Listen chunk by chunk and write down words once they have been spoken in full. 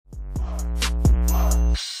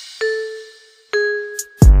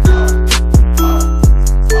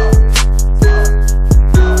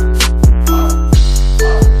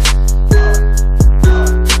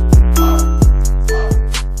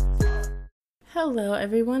Hello,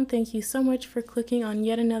 everyone. Thank you so much for clicking on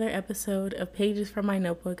yet another episode of Pages from My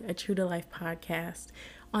Notebook, a True to Life podcast.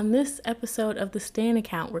 On this episode of the Stan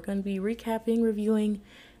account, we're going to be recapping, reviewing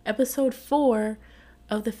episode 4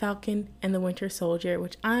 of The Falcon and the Winter Soldier,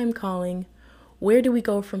 which I'm calling Where Do We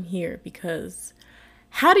Go From Here? Because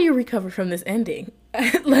how do you recover from this ending?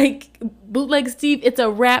 Like, Bootleg Steve, it's a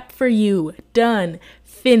wrap for you. Done.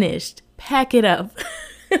 Finished. Pack it up.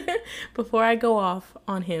 Before I go off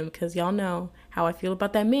on him, because y'all know how I feel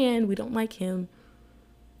about that man. We don't like him.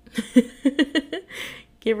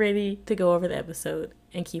 Get ready to go over the episode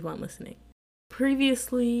and keep on listening.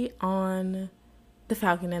 Previously on The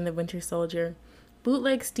Falcon and the Winter Soldier,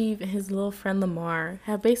 Bootleg Steve and his little friend Lamar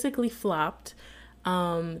have basically flopped.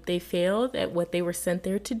 They failed at what they were sent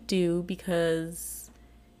there to do because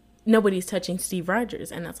nobody's touching Steve Rogers,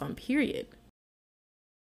 and that's on period.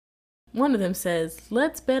 One of them says,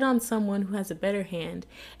 let's bet on someone who has a better hand,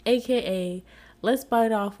 aka let's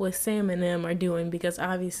bite off what Sam and them are doing because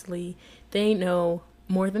obviously they know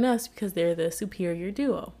more than us because they're the superior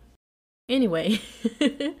duo. Anyway,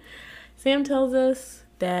 Sam tells us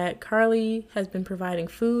that Carly has been providing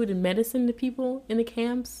food and medicine to people in the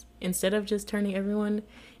camps instead of just turning everyone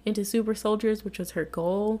into super soldiers, which was her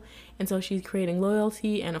goal. And so she's creating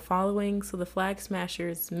loyalty and a following. So the Flag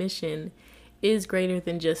Smashers' mission is greater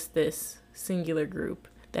than just this singular group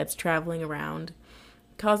that's traveling around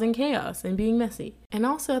causing chaos and being messy. And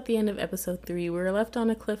also at the end of episode 3, we were left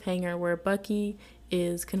on a cliffhanger where Bucky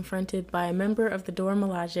is confronted by a member of the Dora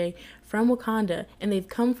Milaje from Wakanda, and they've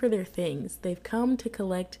come for their things. They've come to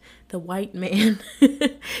collect the white man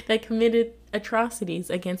that committed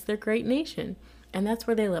atrocities against their great nation. And that's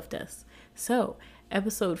where they left us. So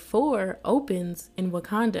episode 4 opens in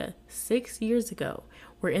Wakanda 6 years ago.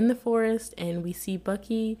 We're in the forest and we see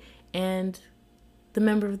Bucky and the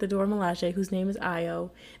member of the Dora Milaje, whose name is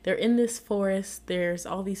Io. They're in this forest. There's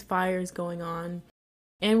all these fires going on.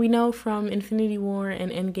 And we know from Infinity War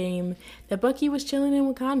and Endgame that Bucky was chilling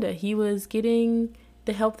in Wakanda. He was getting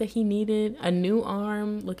the help that he needed, a new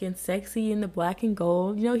arm, looking sexy in the black and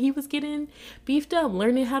gold. You know, he was getting beefed up,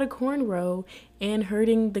 learning how to cornrow and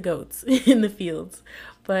herding the goats in the fields.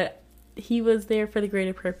 But he was there for the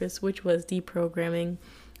greater purpose, which was deprogramming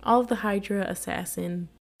all of the Hydra assassin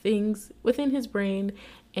things within his brain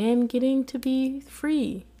and getting to be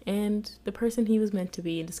free and the person he was meant to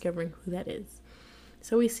be and discovering who that is.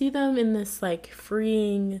 So we see them in this like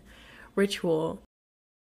freeing ritual.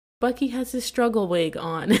 Bucky has his struggle wig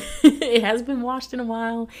on. It has been washed in a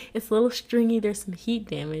while. It's a little stringy. There's some heat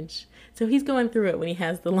damage. So he's going through it when he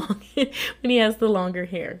has the longer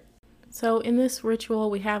hair. So in this ritual,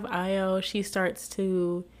 we have Io. She starts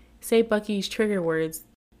to say Bucky's trigger words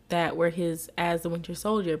that were his as the Winter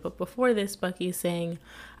Soldier. But before this, Bucky is saying,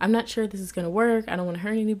 I'm not sure this is going to work. I don't want to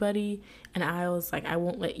hurt anybody. And Io's like, I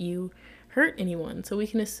won't let you hurt anyone. So we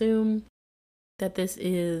can assume that this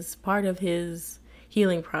is part of his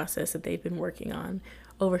healing process that they've been working on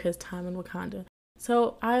over his time in Wakanda.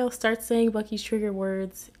 So Io starts saying Bucky's trigger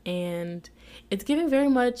words, and it's giving very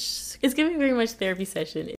much therapy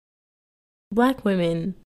session. Black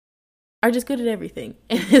women are just good at everything,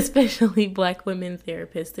 and especially Black women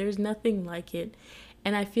therapists. There's nothing like it,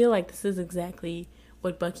 and I feel like this is exactly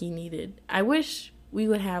what Bucky needed. I wish we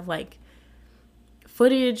would have like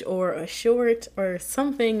footage or a short or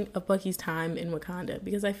something of Bucky's time in Wakanda,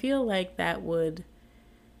 because I feel like that would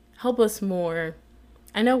help us more.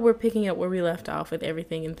 I know we're picking up where we left off with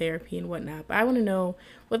everything in therapy and whatnot, but I want to know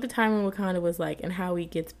what the time in Wakanda was like and how he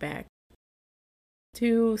gets back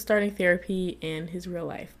to starting therapy and his real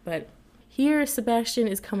life. But here Sebastian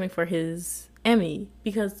is coming for his Emmy,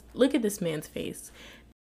 because look at this man's face.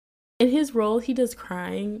 In his role, he does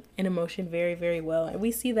crying and emotion very, very well. And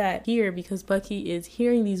we see that here because Bucky is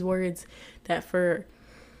hearing these words that for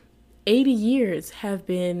 80 years have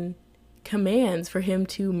been commands for him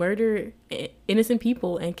to murder innocent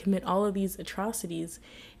people and commit all of these atrocities.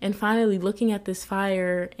 And finally looking at this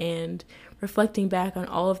fire and reflecting back on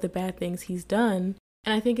all of the bad things he's done.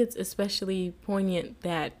 And I think it's especially poignant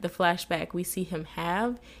that the flashback we see him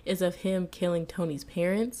have is of him killing Tony's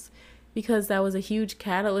parents, because that was a huge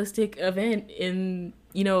catalytic event in,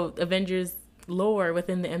 Avengers lore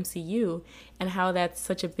within the MCU, and how that's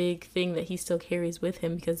such a big thing that he still carries with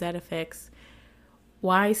him, because that affects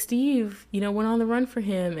why Steve, went on the run for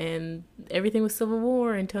him, and everything with Civil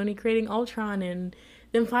War and Tony creating Ultron and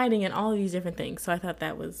them fighting and all of these different things. So I thought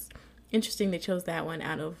that was interesting they chose that one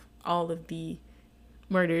out of all of the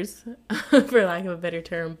murders, for lack of a better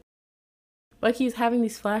term. Bucky's having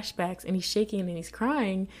these flashbacks and he's shaking and he's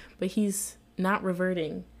crying, but he's not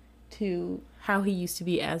reverting to how he used to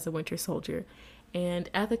be as a Winter Soldier. And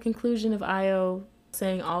at the conclusion of Io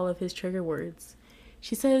saying all of his trigger words,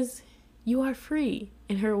 she says, "You are free,"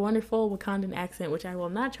 in her wonderful Wakandan accent, which I will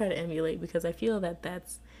not try to emulate because I feel that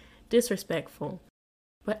that's disrespectful.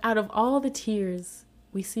 But out of all the tears,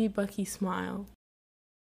 we see Bucky smile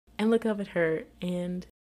and look up at her and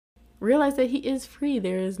realize that he is free.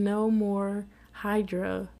 There is no more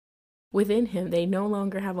Hydra within him. They no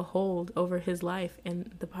longer have a hold over his life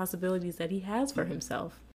and the possibilities that he has for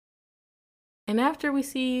himself. And after we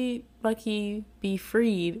see Bucky be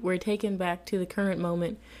freed, we're taken back to the current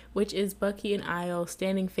moment, which is Bucky and Io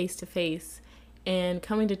standing face to face and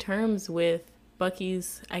coming to terms with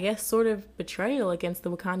Bucky's, I guess, sort of betrayal against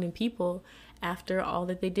the Wakandan people after all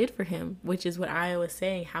that they did for him, which is what Io was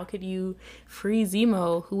saying. How could you free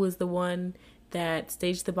Zemo, who was the one that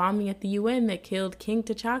staged the bombing at the UN that killed King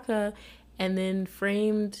T'Chaka and then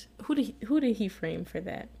framed... Who did he frame for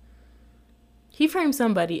that? He framed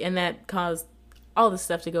somebody, and that caused all this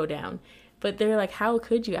stuff to go down. But they're like, how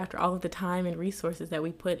could you, after all of the time and resources that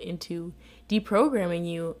we put into deprogramming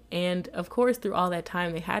you? And of course, through all that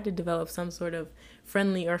time, they had to develop some sort of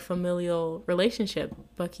friendly or familial relationship.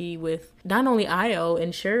 Bucky with not only Io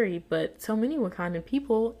and Shuri, but so many Wakandan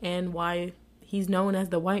people, and why he's known as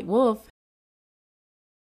the White Wolf.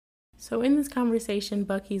 So in this conversation,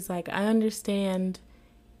 Bucky's like, I understand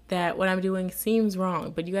that what I'm doing seems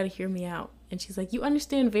wrong, but you got to hear me out. And she's like, you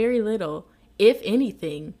understand very little, if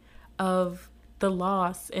anything, of the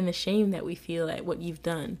loss and the shame that we feel at what you've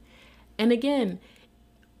done. And again,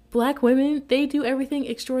 Black women, they do everything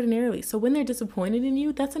extraordinarily. So when they're disappointed in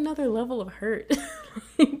you, that's another level of hurt.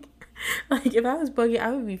 like if I was Bucky,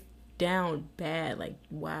 I would be down bad. Like,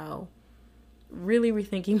 wow. Really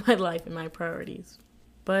rethinking my life and my priorities.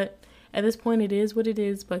 But at this point, it is what it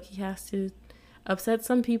is. Bucky has to upset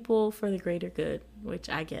some people for the greater good, which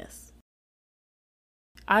I guess.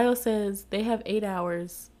 Io says they have 8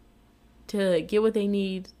 hours to get what they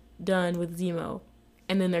need done with Zemo,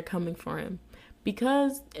 and then they're coming for him.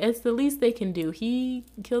 Because it's the least they can do. He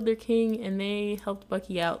killed their king, and they helped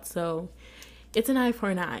Bucky out, so it's an eye for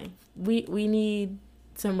an eye. We need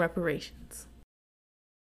some reparations.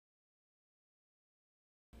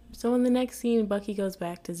 So in the next scene, Bucky goes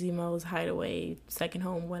back to Zemo's hideaway, second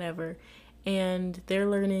home, whatever, and they're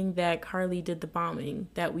learning that Carly did the bombing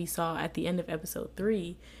that we saw at the end of episode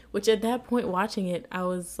 3, which at that point watching it, I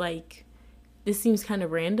was like, this seems kind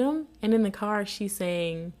of random. And in the car, she's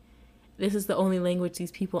saying, this is the only language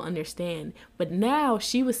these people understand. But now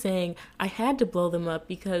she was saying, I had to blow them up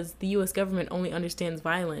because the US government only understands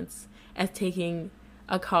violence as taking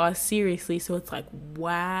a cause seriously. So it's like,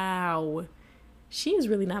 wow, she is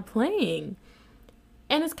really not playing.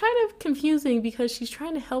 And it's kind of confusing because she's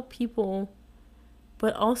trying to help people,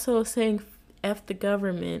 but also saying F the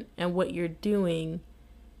government and what you're doing,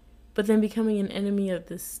 but then becoming an enemy of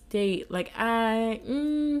the state. Like,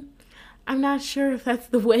 I'm not sure if that's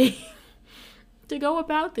the way to go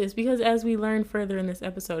about this, because as we learn further in this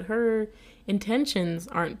episode, her intentions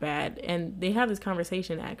aren't bad. And they have this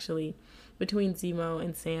conversation, actually, between Zemo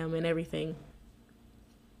and Sam and everything.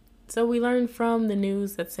 So we learn from the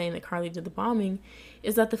news that's saying that Carly did the bombing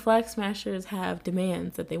is that the Flag Smashers have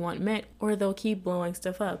demands that they want met, or they'll keep blowing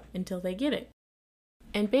stuff up until they get it.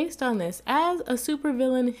 And based on this, as a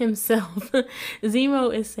supervillain himself,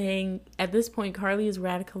 Zemo is saying at this point Carly is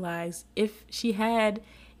radicalized. If she had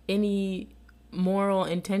any moral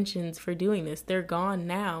intentions for doing this, they're gone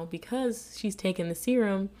now because she's taken the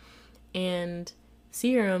serum, and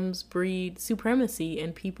serums breed supremacy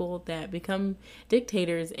and people that become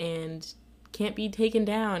dictators and can't be taken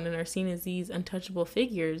down and are seen as these untouchable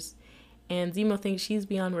figures. And Zemo thinks she's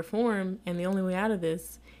beyond reform, and the only way out of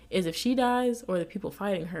this is if she dies or the people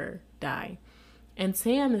fighting her die. And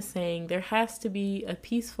Sam is saying there has to be a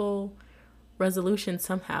peaceful resolution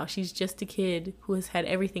somehow. She's just a kid who has had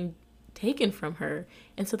everything taken from her,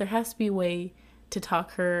 and so there has to be a way to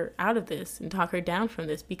talk her out of this and talk her down from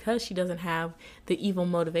this, because she doesn't have the evil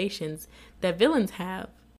motivations that villains have.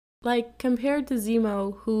 Like, compared to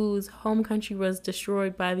Zemo, whose home country was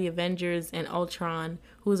destroyed by the Avengers and Ultron,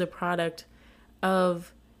 who was a product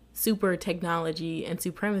of super technology and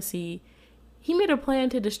supremacy, he made a plan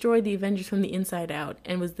to destroy the Avengers from the inside out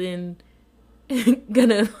and was then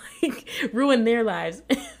gonna ruin their lives.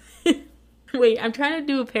 Wait, I'm trying to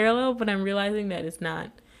do a parallel, but I'm realizing that it's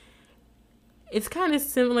not. It's kind of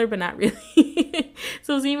similar, but not really.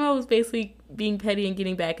 So Zemo was basically being petty and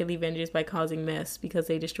getting back at the Avengers by causing mess because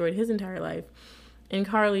they destroyed his entire life. And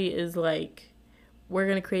Carly is like, we're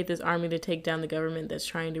going to create this army to take down the government that's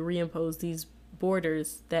trying to reimpose these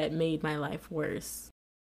borders that made my life worse.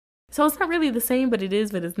 So it's not really the same, but it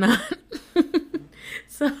is, but it's not.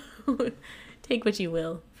 So take what you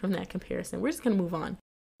will from that comparison. We're just going to move on.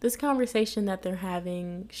 This conversation that they're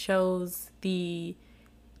having shows the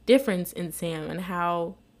difference in Sam and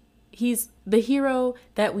how he's the hero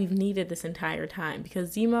that we've needed this entire time,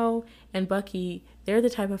 because Zemo and Bucky, they're the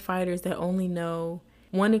type of fighters that only know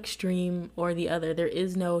one extreme or the other. There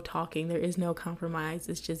is no talking, there is no compromise.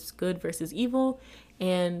 It's just good versus evil,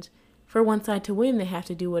 and for one side to win, they have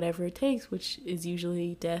to do whatever it takes, which is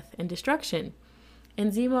usually death and destruction.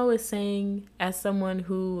 And Zemo is saying, as someone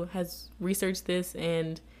who has researched this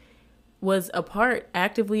and was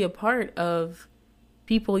actively a part of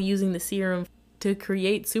people using the serum to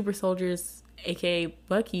create super soldiers, aka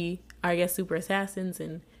Bucky, I guess super assassins,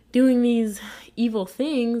 and doing these evil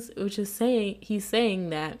things, which is he's saying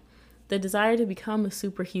that the desire to become a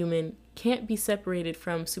superhuman can't be separated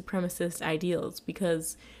from supremacist ideals,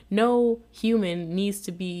 because no human needs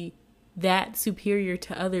to be that superior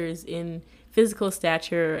to others in physical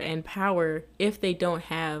stature and power if they don't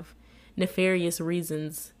have nefarious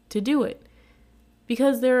reasons to do it.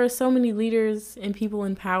 Because there are so many leaders and people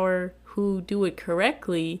in power who do it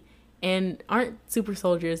correctly and aren't super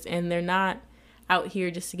soldiers, and they're not out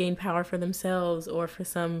here just to gain power for themselves or for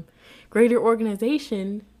some greater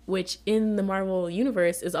organization, which in the Marvel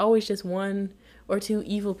universe is always just one or two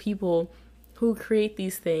evil people who create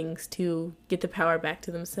these things to get the power back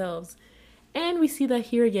to themselves. And we see that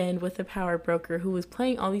here again with the power broker, who is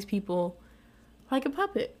playing all these people like a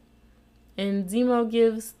puppet. And Zemo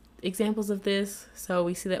gives examples of this. So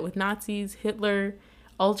we see that with Nazis, Hitler,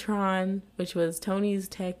 Ultron, which was Tony's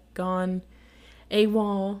tech gone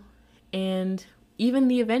AWOL, and even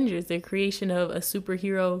the Avengers, their creation of a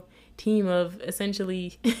superhero team of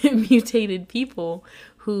essentially mutated people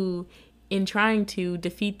who, in trying to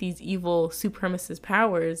defeat these evil supremacist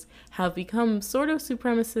powers, have become sort of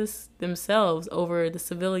supremacists themselves over the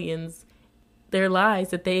civilians, their lives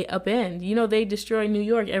that they upend. You know, they destroy New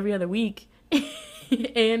York every other week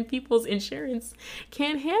and people's insurance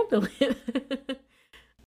can't handle it.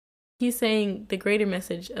 He's saying the greater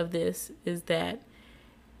message of this is that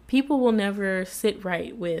people will never sit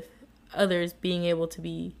right with others being able to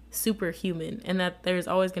be superhuman, and that there's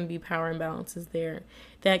always going to be power imbalances there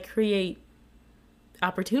that create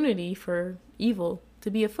opportunity for evil to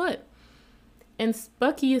be afoot. And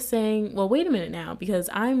Bucky is saying, well, wait a minute now, because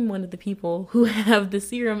I'm one of the people who have the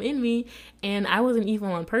serum in me, and I wasn't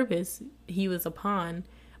evil on purpose. He was a pawn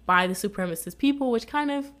by the supremacist people, which kind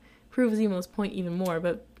of proves Zemo's point even more.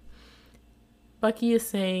 But Bucky is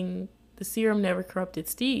saying the serum never corrupted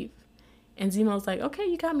Steve. And Zemo's like, okay,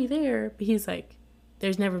 you got me there. But he's like,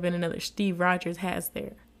 there's never been another Steve Rogers, has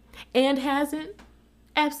there? And hasn't?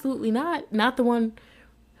 Absolutely not. Not the one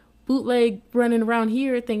bootleg running around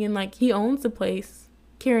here thinking like he owns the place,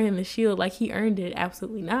 carrying the shield like he earned it.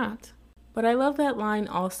 Absolutely not. But I love that line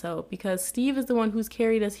also, because Steve is the one who's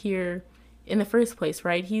carried us here in the first place,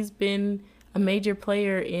 right? He's been a major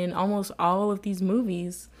player in almost all of these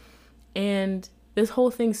movies. And this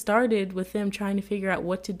whole thing started with them trying to figure out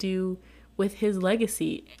what to do with his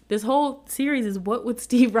legacy. This whole series is, what would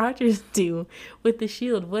Steve Rogers do with the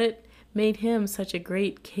shield? What made him such a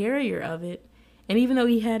great carrier of it? And even though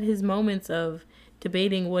he had his moments of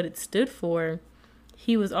debating what it stood for,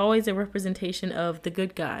 he was always a representation of the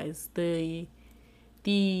good guys, the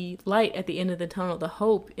light at the end of the tunnel, the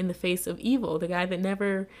hope in the face of evil, the guy that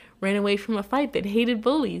never ran away from a fight, that hated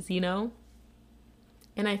bullies, you know?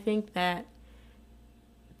 And I think that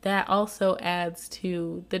also adds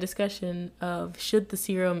to the discussion of should the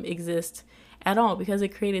serum exist at all, because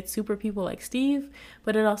it created super people like Steve,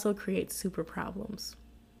 but it also creates super problems.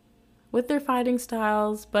 With their fighting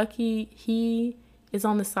styles, Bucky, he is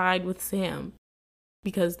on the side with Sam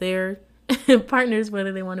because they're partners,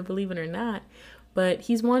 whether they want to believe it or not. But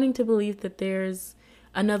he's wanting to believe that there's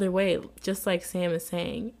another way, just like Sam is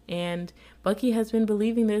saying. And Bucky has been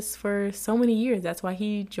believing this for so many years. That's why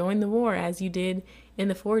he joined the war, as you did in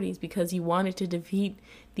the 40s, because he wanted to defeat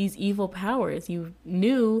these evil powers. You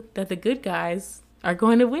knew that the good guys are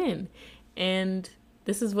going to win. And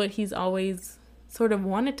this is what he's always sort of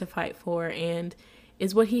wanted to fight for, and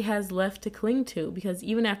is what he has left to cling to, because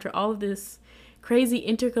even after all of this crazy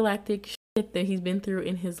intergalactic shit that he's been through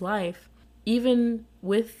in his life, even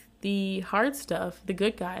with the hard stuff, the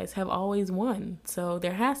good guys have always won. So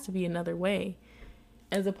there has to be another way,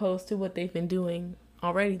 as opposed to what they've been doing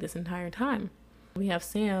already this entire time. We have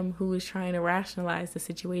Sam, who is trying to rationalize the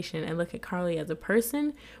situation and look at Carly as a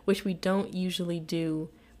person, which we don't usually do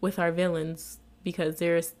with our villains, because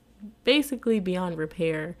they're basically beyond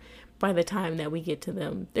repair by the time that we get to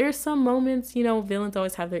them. There's some moments, you know, villains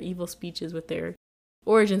always have their evil speeches with their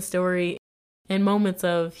origin story and moments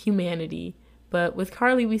of humanity, But with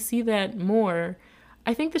Carly, we see that more.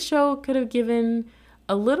 I think the show could have given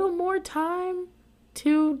a little more time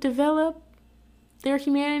to develop their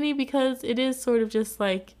humanity, because it is sort of just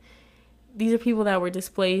like, these are people that were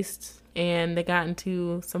displaced and they got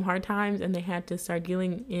into some hard times and they had to start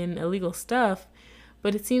dealing in illegal stuff.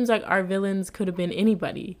 But it seems like our villains could have been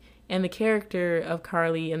anybody. And the character of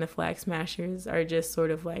Carly and the Flag Smashers are just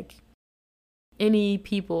sort of like any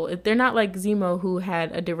people. They're not like Zemo, who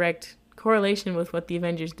had a direct correlation with what the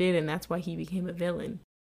Avengers did, and that's why he became a villain.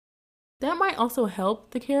 That might also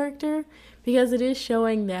help the character, because it is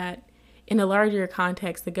showing that in a larger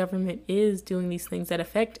context, the government is doing these things that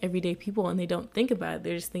affect everyday people, and they don't think about it.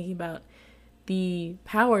 They're just thinking about the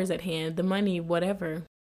powers at hand, the money, whatever.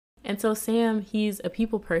 And so Sam, he's a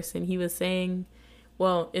people person. He was saying,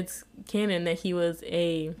 well, it's canon that he was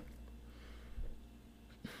a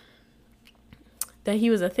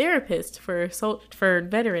therapist for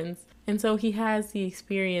veterans. And so he has the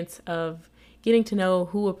experience of getting to know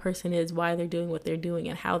who a person is, why they're doing what they're doing,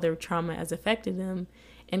 and how their trauma has affected them.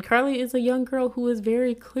 And Carly is a young girl who is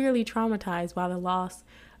very clearly traumatized by the loss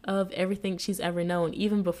of everything she's ever known,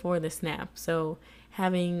 even before the snap. So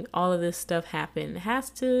having all of this stuff happen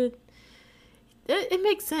it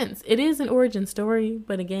makes sense. It is an origin story,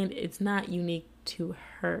 but again, it's not unique to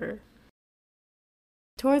her.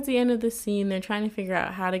 Towards the end of the scene, they're trying to figure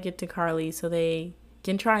out how to get to Carly so they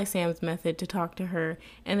can try Sam's method to talk to her.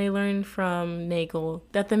 And they learn from Nagel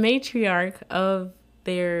that the matriarch of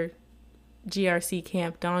their GRC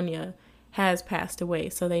camp, Danya, has passed away,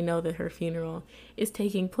 so they know that her funeral is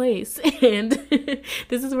taking place. And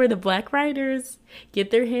this is where the Black Riders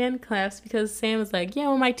get their hand clasps, because Sam is like, yeah,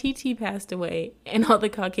 well, my TT passed away. And all the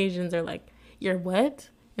Caucasians are like, you're what?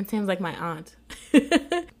 And Sam's like, my aunt.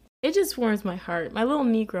 It just warms my heart, my little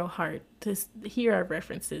Negro heart, to hear our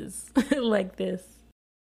references like this.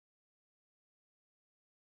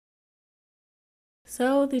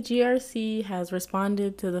 So the GRC has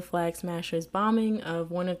responded to the Flag Smashers' bombing of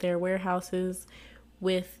one of their warehouses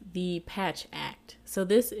with the Patch Act. So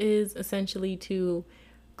this is essentially to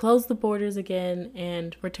close the borders again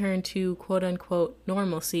and return to quote-unquote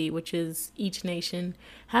normalcy, which is each nation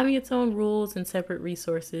having its own rules and separate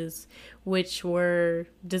resources, which were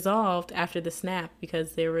dissolved after the snap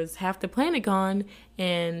because there was half the planet gone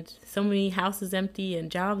and so many houses empty and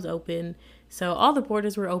jobs open. So all the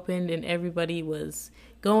borders were opened and everybody was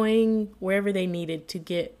going wherever they needed to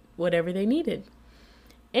get whatever they needed.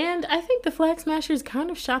 And I think the Flag Smashers kind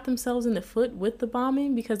of shot themselves in the foot with the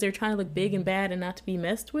bombing, because they're trying to look big and bad and not to be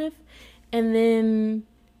messed with. And then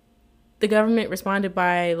the government responded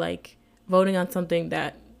by like voting on something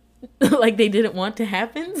that like they didn't want to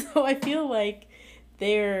happen. So I feel like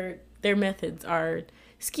their methods are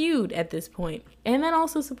skewed at this point. And that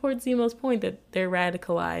also supports Zemo's point that they're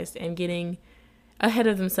radicalized and getting ahead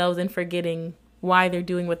of themselves and forgetting why they're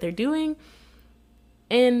doing what they're doing.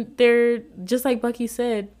 And they're just like Bucky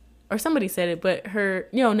said, or somebody said it, but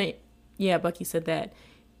Bucky said that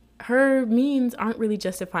her means aren't really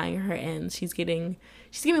justifying her ends. She's getting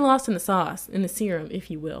lost in the sauce, in the serum,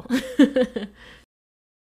 if you will.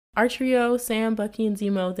 Our trio, Sam, Bucky, and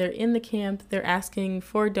Zemo, they're in the camp. They're asking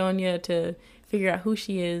for Donya to figure out who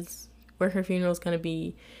she is, where her funeral is going to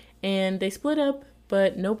be. And they split up,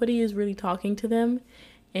 but nobody is really talking to them.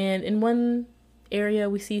 And in one area,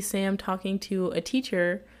 we see Sam talking to a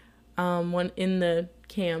teacher one in the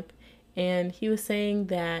camp. And he was saying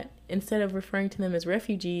that instead of referring to them as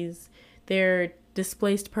refugees, they're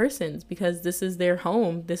displaced persons, because this is their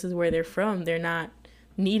home. This is where they're from. They're not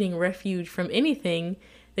needing refuge from anything.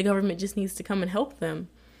 The government just needs to come and help them.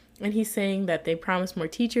 And he's saying that they promised more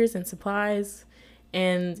teachers and supplies,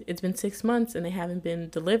 and it's been 6 months and they haven't been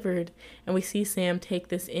delivered. And we see Sam take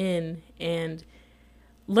this in and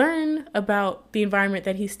learn about the environment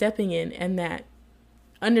that he's stepping in, and that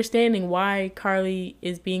understanding why Carly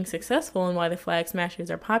is being successful and why the Flag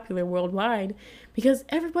Smashers are popular worldwide, because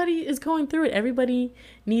everybody is going through it. Everybody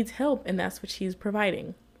needs help, and that's what she's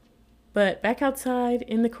providing. But back outside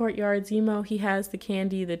in the courtyard, Zemo, he has the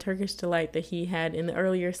candy, the Turkish delight that he had in the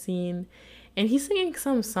earlier scene. And he's singing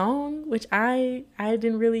some song, which I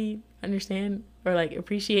didn't really understand or like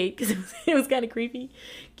appreciate, because it was kind of creepy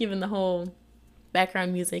given the whole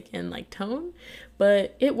background music and like tone.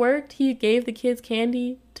 But it worked. He gave the kids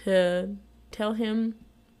candy to tell him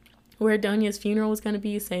where Donya's funeral was going to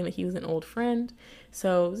be, saying that he was an old friend.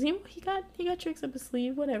 So Zemo, he got tricks up his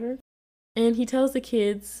sleeve, whatever. And he tells the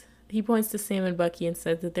kids, he points to Sam and Bucky and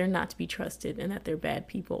says that they're not to be trusted and that they're bad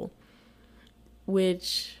people,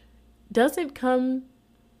 which doesn't come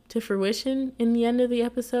to fruition in the end of the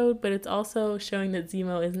episode, but it's also showing that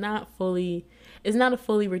Zemo is not fully is not a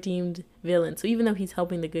fully redeemed villain. So even though he's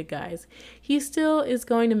helping the good guys, he still is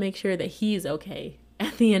going to make sure that he's okay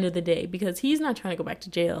at the end of the day, because he's not trying to go back to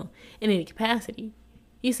jail in any capacity.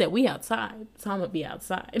 He said, we outside, so I'm gonna be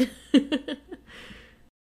outside.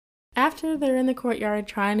 After they're in the courtyard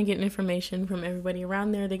trying to get information from everybody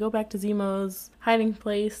around there, they go back to Zemo's hiding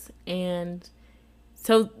place. And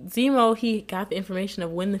so Zemo, he got the information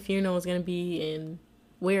of when the funeral is going to be and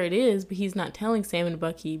where it is, but he's not telling Sam and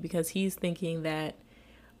Bucky because he's thinking that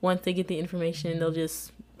once they get the information, they'll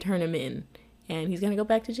just turn him in. And he's going to go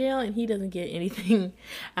back to jail and he doesn't get anything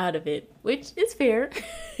out of it, which is fair.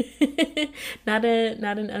 Not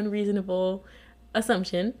an unreasonable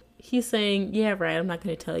assumption. He's saying, yeah, right, I'm not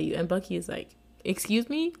going to tell you. And Bucky is like, excuse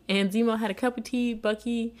me? And Zemo had a cup of tea.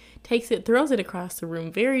 Bucky takes it, throws it across the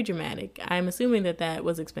room. Very dramatic. I'm assuming that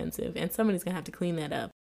was expensive, and somebody's going to have to clean that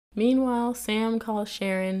up. Meanwhile, Sam calls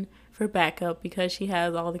Sharon for backup because she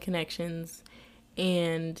has all the connections.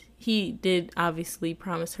 And he did obviously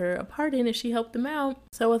promise her a pardon if she helped him out.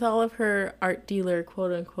 So with all of her art dealer,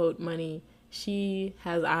 quote-unquote, money, she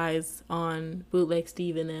has eyes on Bootleg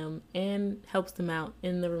Steve and them and helps them out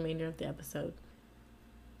in the remainder of the episode.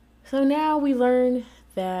 So now we learn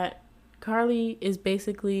that Carly is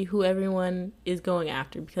basically who everyone is going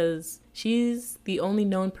after because she's the only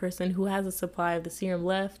known person who has a supply of the serum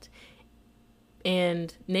left,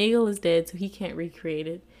 and Nagel is dead, so he can't recreate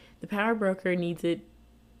it. The power broker needs it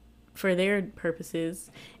for their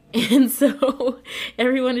purposes, and so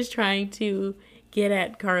everyone is trying to get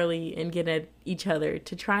at Carly and get at each other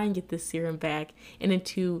to try and get this serum back and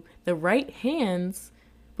into the right hands,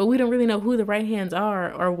 but we don't really know who the right hands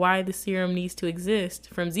are or why the serum needs to exist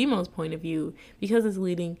from Zemo's point of view because it's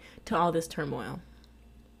leading to all this turmoil.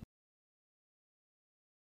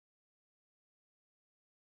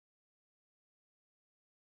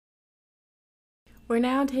 We're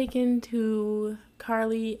now taken to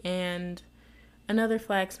Carly and another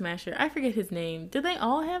flag smasher. I forget his name. Do they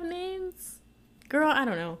all have names? Girl, I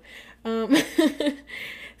don't know.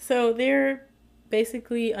 So they're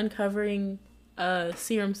basically uncovering a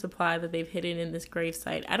serum supply that they've hidden in this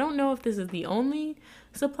gravesite. I don't know if this is the only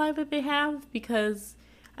supply that they have, because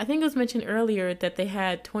I think it was mentioned earlier that they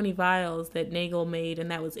had 20 vials that Nagel made and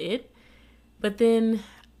that was it. But then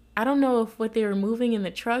I don't know if what they were moving in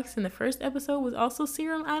the trucks in the first episode was also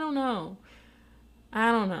serum. I don't know.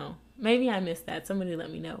 Maybe I missed that. Somebody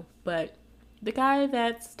let me know. But the guy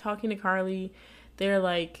that's talking to Carly, they're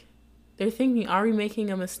thinking, are we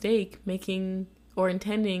making a mistake or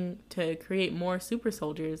intending to create more super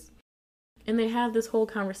soldiers? And they have this whole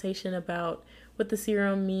conversation about what the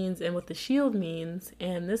serum means and what the shield means.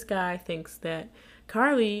 And this guy thinks that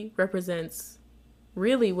Carly represents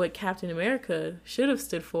really what Captain America should have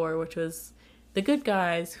stood for, which was the good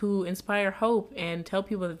guys who inspire hope and tell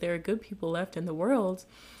people that there are good people left in the world.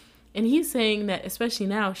 And he's saying that especially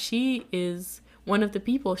now, she is one of the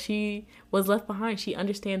people. She was left behind. She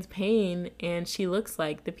understands pain, and she looks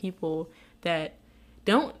like the people that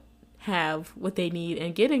don't have what they need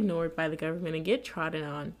and get ignored by the government and get trodden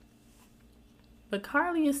on. But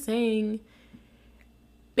Carly is saying,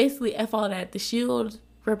 basically, F all that. The shield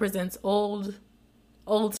represents old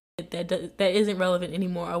shit that isn't relevant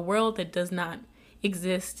anymore. A world that does not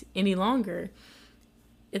exist any longer.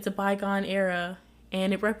 It's a bygone era,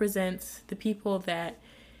 and it represents the people that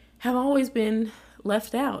have always been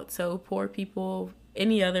left out. So poor people,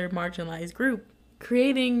 any other marginalized group.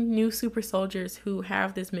 Creating new super soldiers who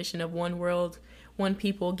have this mission of one world, one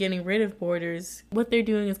people, getting rid of borders. What they're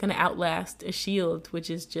doing is going to outlast a shield, which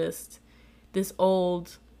is just this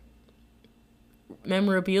old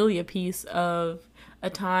memorabilia piece of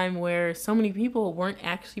a time where so many people weren't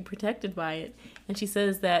actually protected by it. And she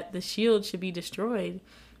says that the shield should be destroyed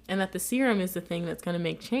and that the serum is the thing that's going to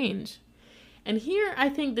make change. And here I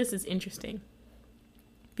think this is interesting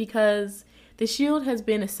because the shield has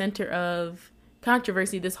been a center of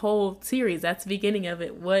controversy this whole series. That's the beginning of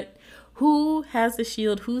it. Who has the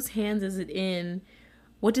shield? Whose hands is it in?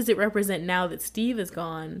 What does it represent now that Steve is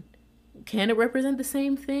gone? Can it represent the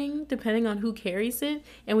same thing depending on who carries it?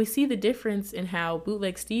 And we see the difference in how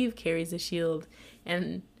Bootleg Steve carries the shield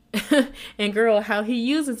and girl, how he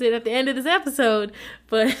uses it at the end of this episode.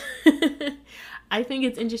 But I think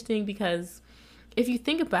it's interesting because if you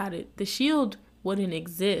think about it, the shield wouldn't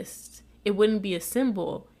exist. It wouldn't be a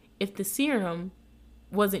symbol if the serum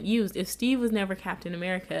wasn't used, if Steve was never Captain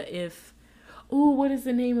America, what is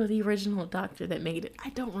the name of the original doctor that made it? I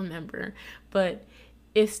don't remember. But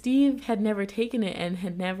if Steve had never taken it and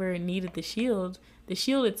had never needed the shield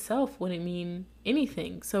itself wouldn't mean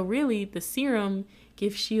anything. So really, the serum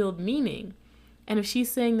gives shield meaning. And if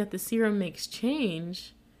she's saying that the serum makes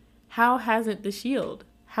change, how hasn't the shield?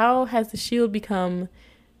 How has the shield become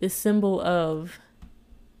this symbol of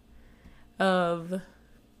I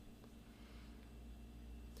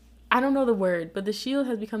don't know the word, but the shield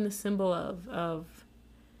has become the symbol of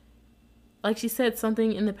like she said,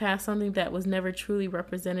 something in the past, something that was never truly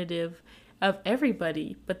representative of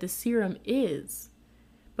everybody, but the serum is.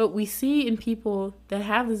 But we see in people that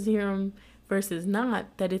have the serum versus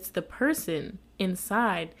not that it's the person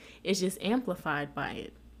inside is just amplified by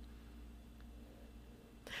it.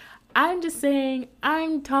 I'm just saying,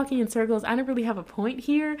 I'm talking in circles. I don't really have a point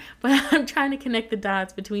here, but I'm trying to connect the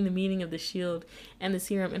dots between the meaning of the shield and the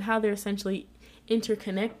serum and how they're essentially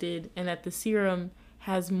interconnected, and that the serum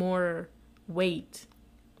has more weight.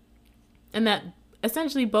 And that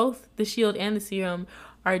essentially both the shield and the serum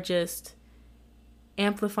are just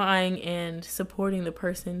amplifying and supporting the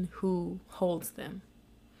person who holds them.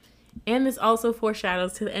 And this also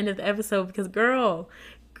foreshadows to the end of the episode because girl,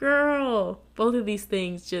 both of these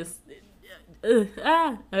things just they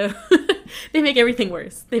make everything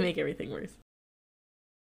worse. They make everything worse.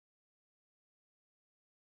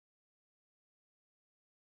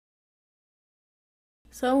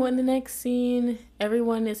 So in the next scene,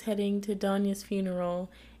 everyone is heading to Donya's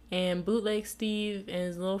funeral, and Bootleg Steve and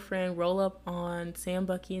his little friend roll up on Sam,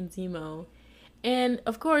 Bucky, and Zemo. And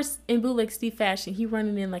of course, in Bootleg Steve fashion, he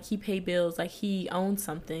running in like he paid bills, like he owns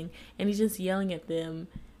something, and he's just yelling at them.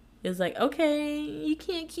 It's like, okay, you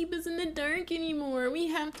can't keep us in the dark anymore. We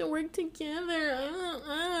have to work together.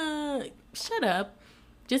 Shut up.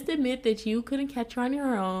 Just admit that you couldn't catch her on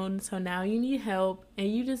your own, so now you need help,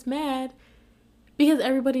 and you just mad because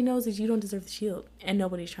everybody knows that you don't deserve the shield, and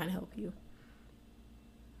nobody's trying to help you.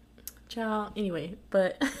 Child, anyway,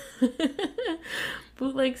 but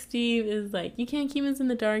Bootleg Steve is like, you can't keep us in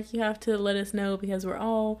the dark. You have to let us know because we're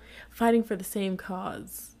all fighting for the same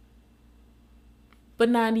cause. But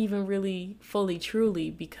not even really fully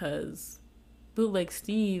truly, because Bootleg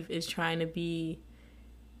Steve is trying to be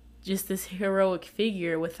just this heroic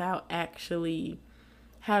figure without actually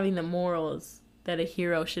having the morals that a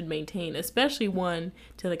hero should maintain, especially one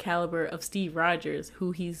to the caliber of Steve Rogers,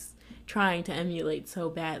 who he's trying to emulate so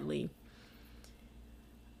badly.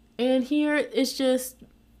 And here it's just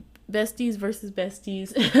besties versus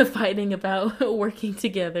besties fighting about working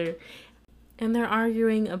together. And they're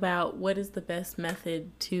arguing about what is the best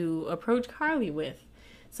method to approach Carly with.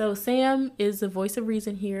 So Sam is the voice of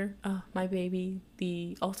reason here, my baby,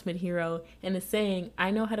 the ultimate hero, and is saying, I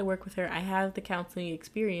know how to work with her. I have the counseling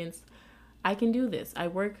experience. I can do this. I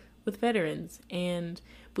work with veterans. And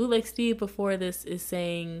Bootleg Steve before this is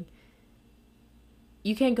saying,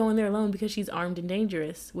 you can't go in there alone because she's armed and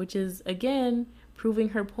dangerous, which is, again, proving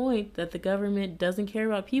her point that the government doesn't care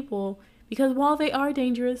about people. Because while they are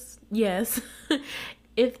dangerous, yes,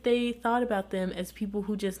 if they thought about them as people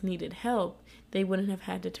who just needed help, they wouldn't have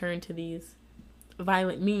had to turn to these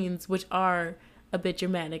violent means, which are a bit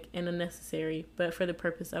dramatic and unnecessary. But for the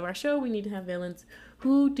purpose of our show, we need to have villains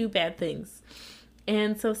who do bad things.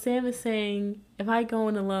 And so Sam is saying, if I go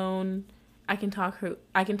in alone, I can talk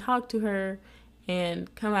to her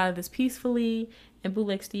and come out of this peacefully. And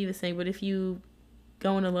Bootleg Steve is saying, but if you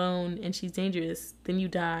go in alone and she's dangerous, then you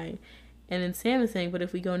die. And then Sam is saying, but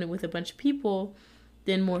if we go in it with a bunch of people,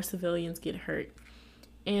 then more civilians get hurt.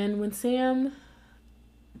 And when Sam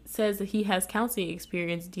says that he has counseling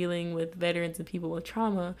experience dealing with veterans and people with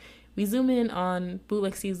trauma, we zoom in on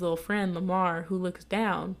Bootleg Steve's little friend, Lamar, who looks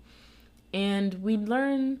down. And we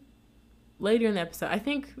learn later in the episode, I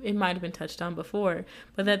think it might have been touched on before,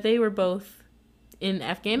 but that they were both in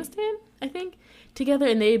Afghanistan, I think, together,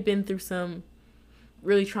 and they had been through some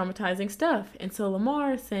really traumatizing stuff. And so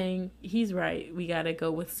Lamar is saying, he's right, we gotta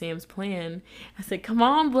go with Sam's plan. I said, come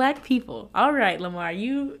on, black people. All right, Lamar,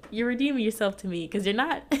 you're redeeming yourself to me, because you're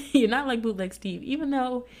not like Bootleg Steve. Even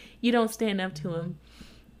though you don't stand up to him,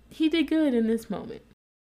 he did good in this moment.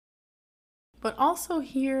 But also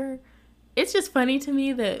here, it's just funny to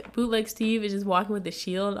me that Bootleg Steve is just walking with the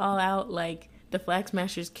shield all out, like the Flag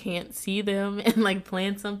Smashers can't see them and like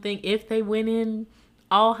plan something if they went in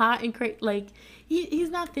all hot and crazy. Like he's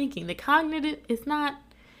not thinking. The cognitive, it's not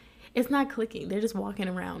clicking. They're just walking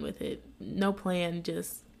around with it, no plan,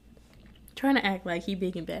 just trying to act like he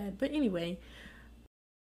big and bad. But anyway,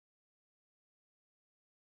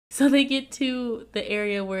 so they get to the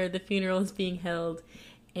area where the funeral is being held,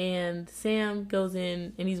 and Sam goes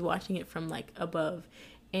in and he's watching it from like above,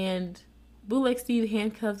 and Bootleg Steve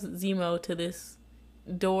handcuffs Zemo to this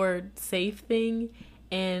door safe thing.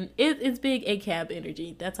 And it's big ACAB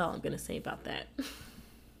energy. That's all I'm going to say about that.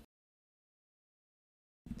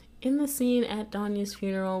 In the scene at Donya's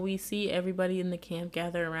funeral, we see everybody in the camp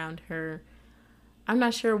gather around her. I'm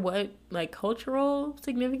not sure what like cultural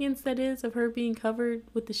significance that is of her being covered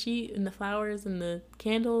with the sheet and the flowers and the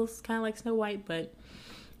candles, kind of like Snow White, but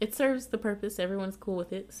it serves the purpose. Everyone's cool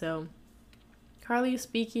with it. So Carly is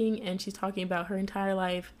speaking, and she's talking about her entire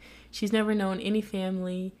life. She's never known any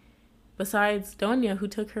family besides Doña, who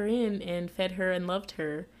took her in and fed her and loved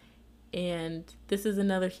her. And this is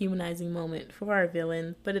another humanizing moment for our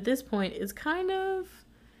villain. But at this point, it's kind of,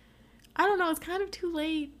 I don't know, it's kind of too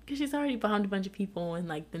late because she's already bombed a bunch of people in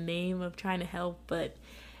like the name of trying to help. But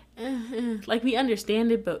like we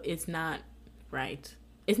understand it, but it's not right.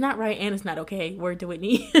 It's not right, and it's not okay. Word to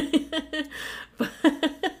Whitney. But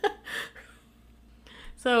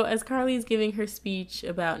so as Carly's giving her speech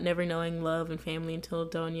about never knowing love and family until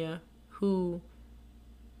Doña, who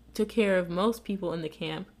took care of most people in the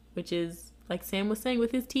camp, which is like Sam was saying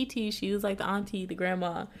with his TT, she was like the auntie, the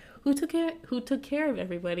grandma who took care of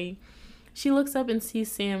everybody. She looks up and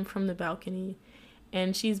sees Sam from the balcony,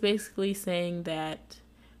 and she's basically saying that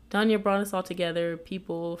Doña brought us all together,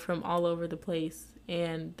 people from all over the place,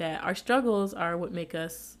 and that our struggles are what make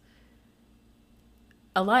us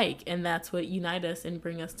alike, and that's what unite us and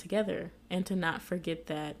bring us together, and to not forget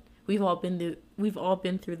that we've all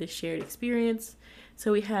been through this shared experience,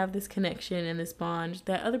 so we have this connection and this bond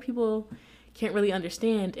that other people can't really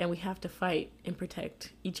understand, and we have to fight and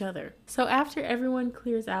protect each other. So after everyone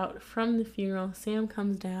clears out from the funeral, Sam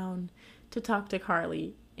comes down to talk to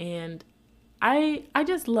Carly, and I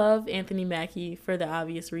just love Anthony Mackie for the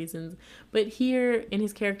obvious reasons, but here in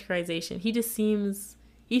his characterization, he just seems,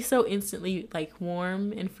 he's so instantly like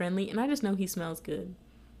warm and friendly, and I just know he smells good.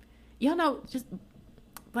 Y'all know, just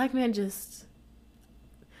black man, just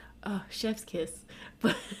chef's kiss.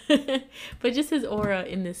 But just his aura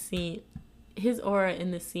in this scene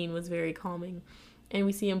was very calming, and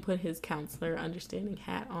we see him put his counselor understanding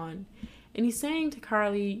hat on, and he's saying to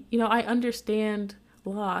Carly, you know, I understand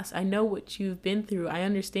loss. I know what you've been through. I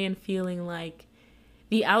understand feeling like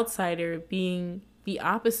the outsider, being the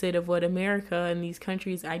opposite of what America and these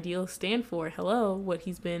countries' ideals stand for. Hello, what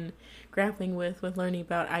he's been grappling with learning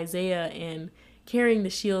about Isaiah and carrying the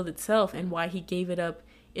shield itself, and why he gave it up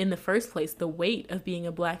in the first place. The weight of being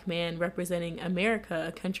a black man representing America,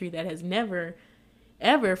 a country that has never,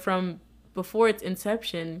 ever from before its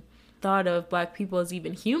inception thought of black people as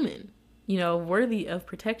even human, you know, worthy of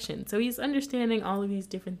protection. So he's understanding all of these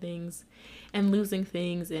different things and losing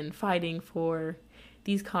things and fighting for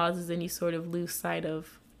these causes, and you sort of lose sight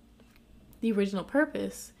of the original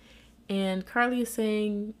purpose. And Carly is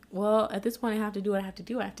saying, well, at this point I have to do what I have to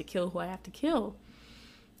do. I have to kill who I have to kill.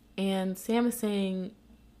 And Sam is saying,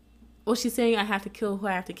 well, she's saying I have to kill who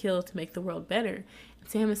I have to kill to make the world better. And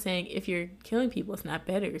Sam is saying, if you're killing people, it's not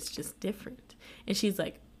better, it's just different. And she's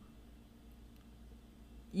like,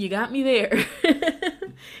 you got me there.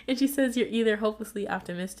 And she says, you're either hopelessly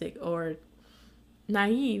optimistic or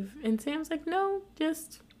naive. And Sam's like, no,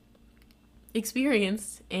 just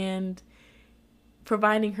experienced, and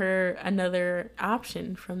providing her another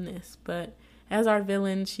option from this. But as our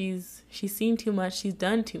villain, she's seen too much, she's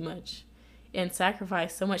done too much, and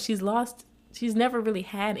sacrificed so much. She's never really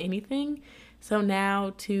had anything. So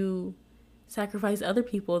now to sacrifice other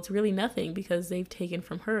people, it's really nothing because they've taken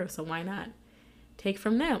from her. So why not take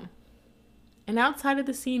from them? And outside of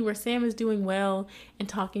the scene where Sam is doing well and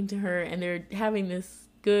talking to her, and they're having this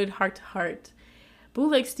good heart-to-heart,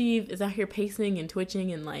 Bootleg Steve is out here pacing and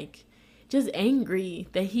twitching and like just angry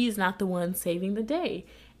that he's not the one saving the day.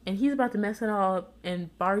 And he's about to mess it all up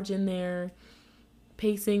and barge in there,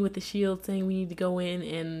 pacing with the shield, saying we need to go in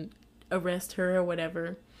and arrest her or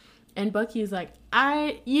whatever. And Bucky is like,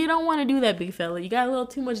 you don't want to do that, big fella. You got a little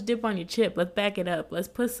too much dip on your chip. Let's back it up. Let's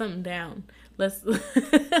put something down. Let's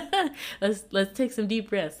take some deep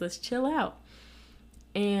breaths. Let's chill out.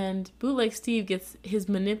 And Bootleg Steve gets his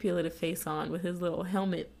manipulative face on with his little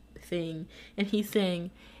helmet thing, and he's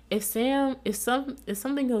saying, if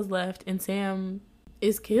something goes left and Sam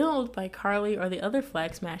is killed by Carly or the other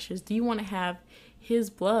Flag Smashers, do you want to have his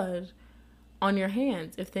blood on your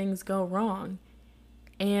hands if things go wrong?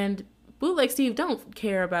 And Bootleg Steve don't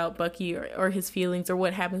care about Bucky or his feelings or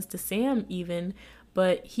what happens to Sam even,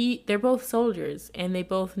 but they're both soldiers, and they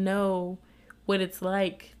both know what it's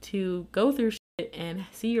like to go through shit and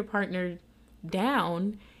see your partner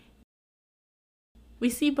down. We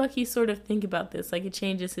see Bucky sort of think about this, like it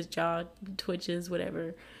changes his jaw, twitches,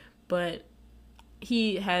 whatever, but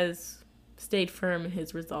he has stayed firm in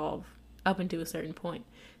his resolve up until a certain point.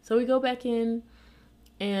 So we go back in,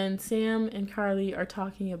 and Sam and Carly are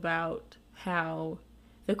talking about how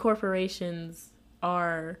the corporations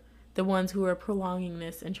are the ones who are prolonging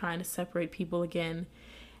this and trying to separate people again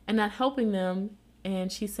and not helping them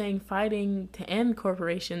And she's saying fighting to end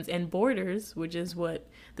corporations and borders, which is what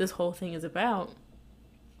this whole thing is about.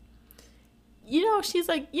 She's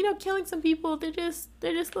like, killing some people, they're just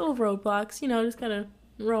little roadblocks, just gotta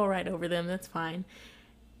roll right over them, that's fine.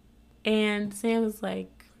 And Sam is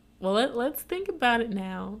like, well, let's think about it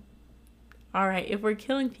now. All right, if we're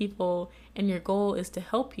killing people and your goal is to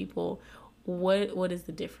help people, what is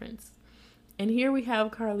the difference? And here we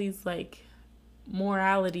have Carly's like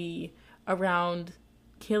morality around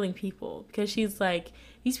killing people, because she's like,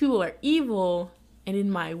 these people are evil and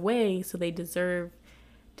in my way, so they deserve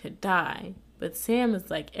to die. But Sam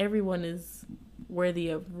is like, everyone is worthy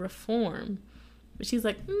of reform. But she's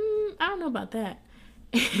like, I don't know about that.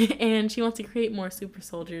 And she wants to create more super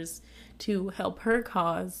soldiers to help her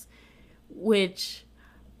cause, which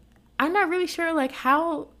I'm not really sure like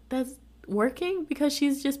how that's working, because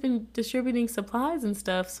she's just been distributing supplies and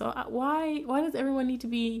stuff. So why does everyone need to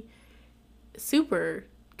be super?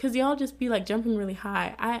 Because y'all just be like jumping really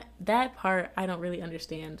high. That part I don't really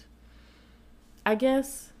understand. I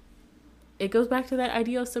guess it goes back to that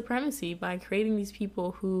idea of supremacy, by creating these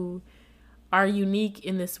people who are unique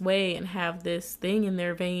in this way and have this thing in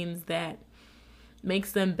their veins that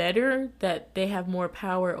makes them better, that they have more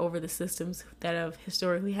power over the systems that have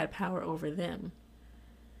historically had power over them.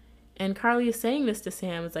 And Carly is saying this to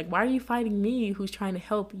Sam. It's like, why are you fighting me, who's trying to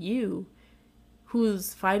help you,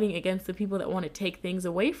 who's fighting against the people that want to take things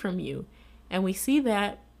away from you? And we see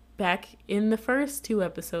that back in the first 2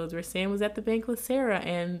 episodes where Sam was at the bank with Sarah,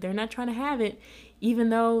 and they're not trying to have it,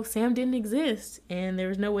 even though Sam didn't exist and there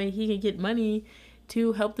was no way he could get money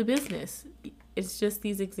to help the business. It's just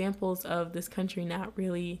these examples of this country not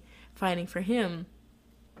really fighting for him.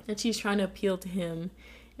 And she's trying to appeal to him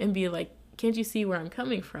and be like, can't you see where I'm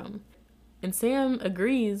coming from? And Sam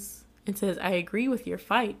agrees and says, I agree with your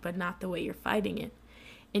fight, but not the way you're fighting it.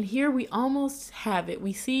 And here we almost have it.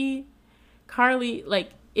 We see Carly,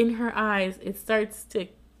 like, in her eyes, it starts to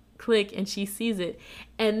click and she sees it.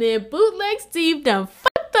 And then Bootleg Steve done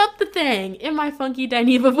fucked up the thing in my funky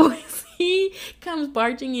Dineva voice. He comes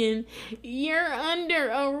barging in. You're under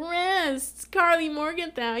arrest. Carly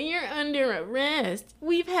Morgenthau, you're under arrest.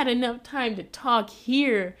 We've had enough time to talk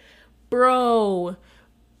here, bro.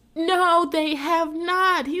 No, they have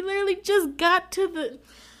not. He literally just got to the...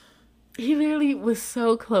 He literally was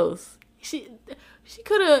so close. She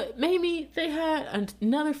could have, maybe they had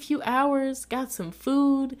another few hours, got some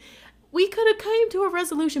food. We could have came to a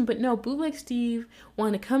resolution, but no, Bootleg Steve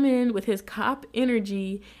wanted to come in with his cop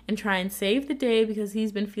energy and try and save the day because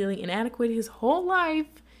he's been feeling inadequate his whole life.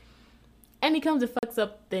 And he comes and fucks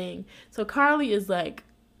up the thing. So Carly is like,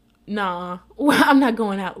 nah, I'm not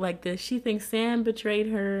going out like this. She thinks Sam betrayed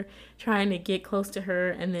her, trying to get close to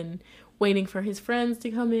her and then waiting for his friends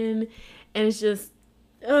to come in. And it's just,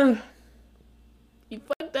 ugh. You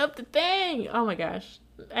fucked up the thing. Oh my gosh.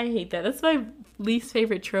 I hate that. That's my least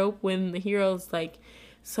favorite trope, when the hero's like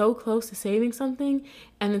so close to saving something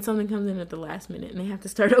and then something comes in at the last minute and they have to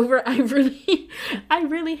start over. I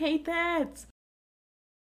really hate that.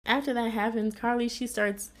 After that happens, Carly, she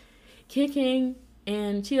starts kicking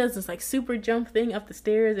and she does this like super jump thing up the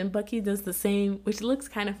stairs, and Bucky does the same, which looks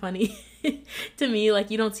kind of funny to me. Like,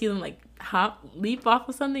 you don't see them like leap off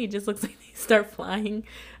of something. It just looks like they start flying.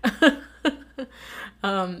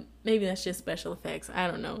 Maybe that's just special effects. I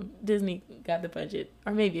don't know. Disney got the budget,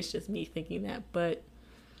 or maybe it's just me thinking that. But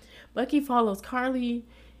Bucky follows Carly.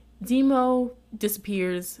 Zemo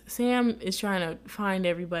disappears. Sam is trying to find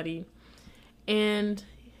everybody, and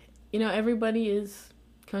everybody is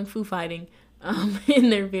kung fu fighting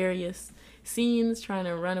in their various scenes, trying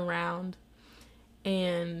to run around.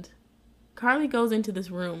 And Carly goes into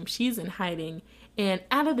this room. She's in hiding. And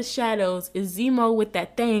out of the shadows is Zemo with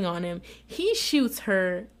that thing on him. He shoots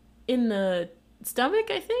her in the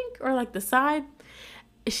stomach, I think, or like the side.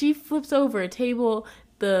 She flips over a table.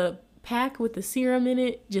 The pack with the serum in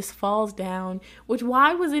it just falls down. Which,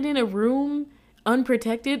 why was it in a room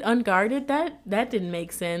unprotected, unguarded? That didn't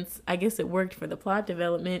make sense. I guess it worked for the plot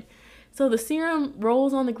development. So the serum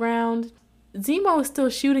rolls on the ground. Zemo is still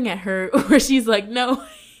shooting at her, where she's like, no.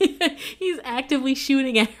 He's actively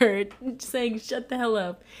shooting at her, saying, shut the hell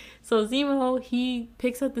up. So Zemo, he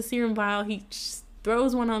picks up the serum vial, he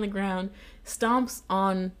throws one on the ground, stomps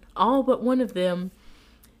on all but one of them,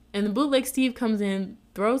 and the Bootleg Steve comes in,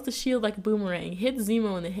 throws the shield like a boomerang, hits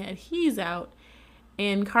Zemo in the head, he's out,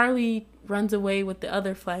 and Carly runs away with the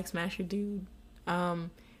other Flag Smasher dude,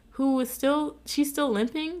 who is she's still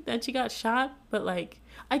limping that she got shot, but like,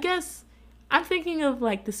 I guess, I'm thinking of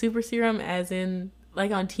like the super serum as in,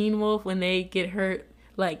 like on Teen Wolf, when they get hurt,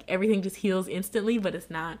 like everything just heals instantly, but it's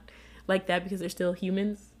not like that because they're still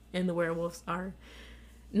humans. and the werewolves are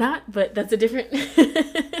not, but that's a different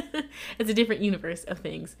it's a different universe of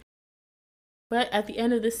things. But at the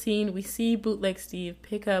end of the scene, we see Bootleg Steve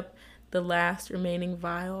pick up the last remaining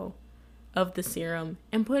vial of the serum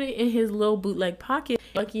and put it in his little bootleg pocket.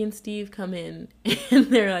 Bucky and Steve come in and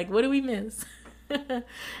they're like, what do we miss?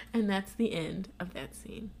 And that's the end of that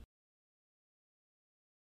scene.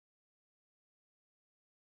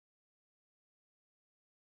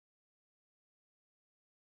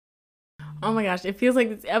 Oh my gosh, it feels like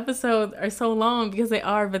these episodes are so long because they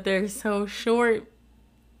are, but they're so short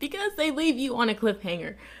because they leave you on a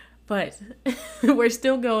cliffhanger. But we're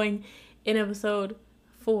still going in episode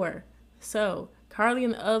 4. So Carly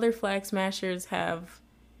and the other Flag Smashers have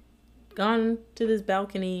gone to this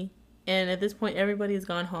balcony, and at this point everybody has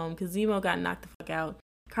gone home because Zemo got knocked the fuck out.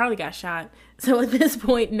 Carly got shot. So at this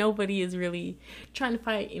point nobody is really trying to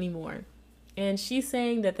fight anymore. And she's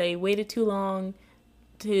saying that they waited too long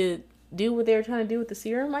to do what they were trying to do with the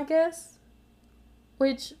serum, I guess.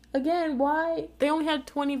 Which, again, why? They only had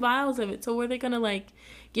 20 vials of it, so were they gonna, like,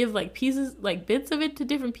 give, like, pieces, like, bits of it to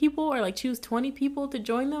different people, or, like, choose 20 people to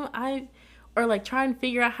join them? Or, like, try and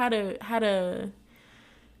figure out how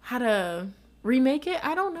to remake it?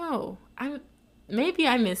 I don't know. Maybe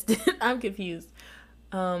I missed it. I'm confused.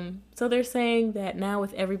 So they're saying that now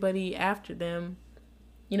with everybody after them,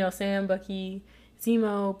 you know, Sam, Bucky,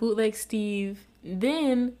 Zemo, Bootleg Steve,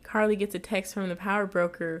 then Carly gets a text from the power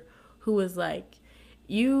broker who was like,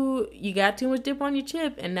 you got too much dip on your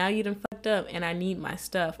chip and now you done fucked up and I need my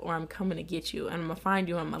stuff or I'm coming to get you and I'm gonna find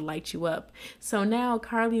you and I'm gonna light you up. So now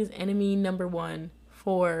Carly is enemy number 1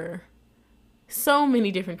 for so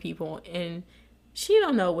many different people and she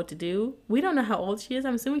don't know what to do. We don't know how old she is.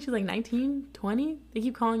 I'm assuming she's like 19, 20. They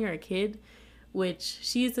keep calling her a kid, which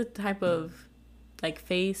she's the type of like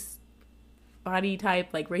face, body type,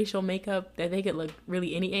 like racial makeup that they could look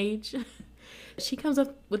really any age. She comes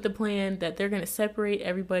up with the plan that they're going to separate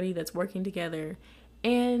everybody that's working together.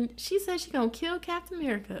 And she says she's going to kill Captain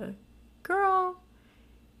America. Girl.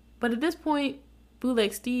 But at this point,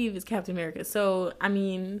 Bootleg Steve is Captain America. So, I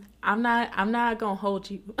mean, I'm not going to hold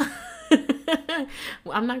you.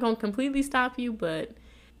 I'm not going to completely stop you, but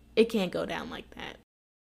it can't go down like that.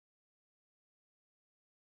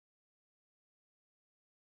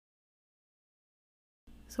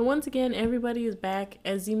 So once again, everybody is back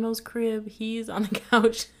at Zemo's crib. He's on the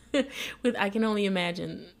couch with, I can only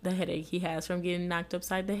imagine the headache he has from getting knocked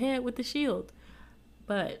upside the head with the shield.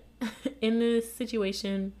 But in this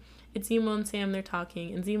situation, it's Zemo and Sam, they're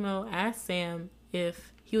talking, and Zemo asks Sam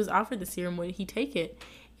if he was offered the serum, would he take it?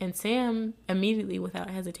 And Sam immediately, without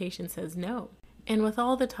hesitation, says no. And with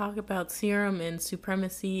all the talk about serum and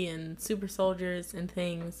supremacy and super soldiers and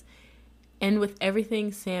things, and with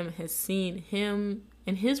everything Sam has seen, him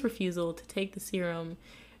and his refusal to take the serum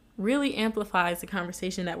really amplifies the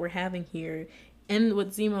conversation that we're having here. And what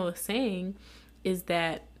Zemo is saying is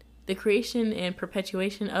that the creation and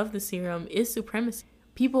perpetuation of the serum is supremacy.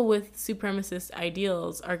 People with supremacist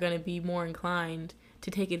ideals are going to be more inclined to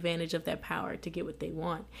take advantage of that power to get what they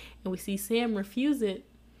want. And we see Sam refuse it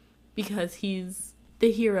because he's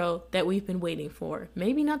the hero that we've been waiting for.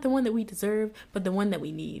 Maybe not the one that we deserve, but the one that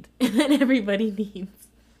we need and that everybody needs.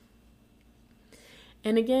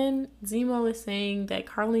 And again, Zemo is saying that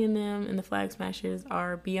Carly and them and the Flag Smashers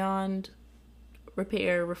are beyond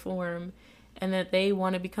repair, reform, and that they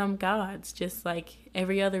want to become gods, just like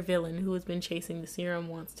every other villain who has been chasing the serum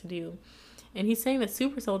wants to do. And he's saying that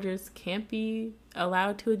super soldiers can't be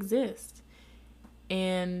allowed to exist.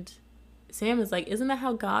 And Sam is like, isn't that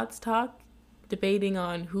how gods talk? Debating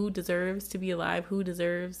on who deserves to be alive, who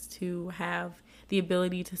deserves to have the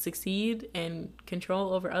ability to succeed and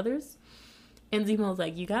control over others. And Zemo's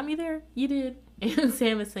like, you got me there? You did. And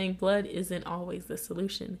Sam is saying blood isn't always the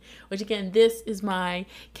solution. Which again, this is my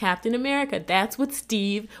Captain America. That's what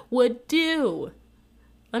Steve would do.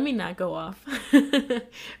 Let me not go off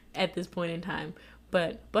at this point in time.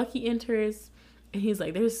 But Bucky enters and he's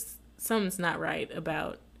like, there's something's not right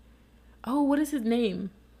about, oh, what is his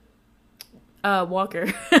name?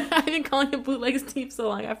 Walker. I've been calling him Bootleg Steve so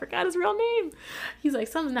long, I forgot his real name. He's like,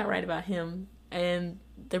 something's not right about him. And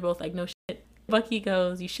they're both like, no shit. Bucky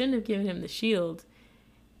goes, you shouldn't have given him the shield.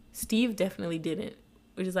 Steve definitely didn't.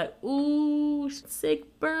 Which is like, ooh,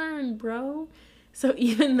 sick burn, bro. So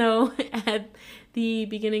even though at the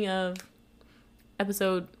beginning of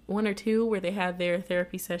episode 1 or 2, where they had their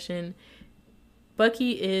therapy session,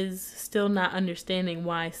 Bucky is still not understanding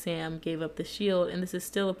why Sam gave up the shield, and this is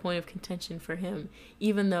still a point of contention for him,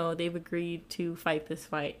 even though they've agreed to fight this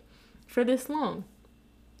fight for this long.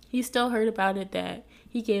 He's still heard about it that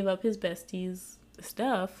he gave up his bestie's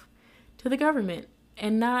stuff to the government,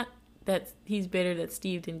 And not that he's bitter that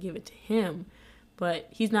Steve didn't give it to him, but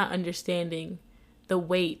he's not understanding the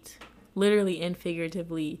weight, literally and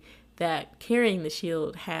figuratively, that carrying the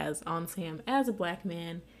shield has on Sam as a black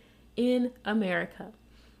man in America.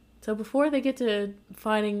 So before they get to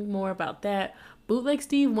fighting more about that, Bootleg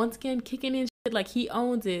Steve once again kicking in shit like he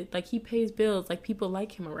owns it, like he pays bills, like people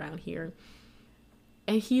like him around here.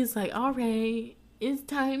 And he's like, all right, it's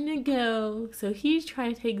time to go. So he's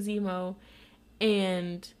trying to take Zemo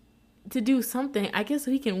and to do something, I guess,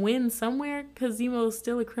 so he can win somewhere, because Zemo's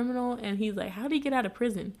still a criminal. And he's like, how did he get out of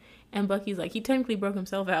prison? And Bucky's like, he technically broke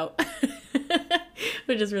himself out.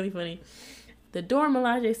 Which is really funny. The Dora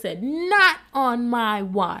Milaje said, not on my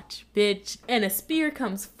watch, bitch. And a spear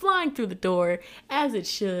comes flying through the door, as it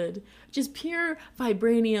should. Just pure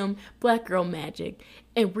vibranium black girl magic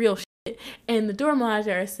and real shit. And the Dora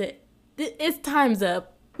Milaje said, it's time's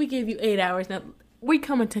up. We gave you 8 hours. Now we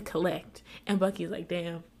coming to collect. And Bucky's like,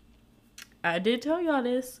 damn, I did tell y'all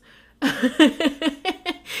this.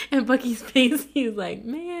 And Bucky's face, he's like,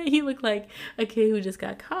 man, he looked like a kid who just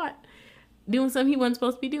got caught doing something he wasn't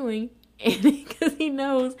supposed to be doing. And because he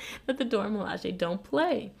knows that the Dora Milaje don't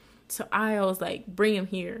play. So I was like, bring him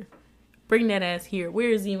here. Bring that ass here. Where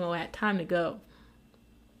is Zemo at? Time to go.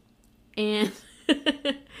 And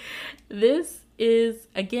this is,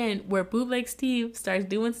 again, where Bootleg Steve starts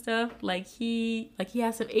doing stuff like he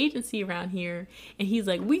has some agency around here. And he's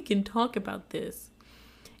like, we can talk about this.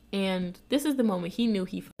 And this is the moment he knew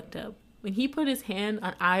he fucked up. When he put his hand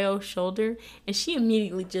on Io's shoulder, and she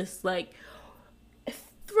immediately just like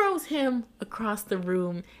throws him across the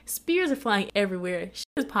room. Spears are flying everywhere. Shit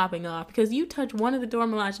is popping off because you touch one of the Dora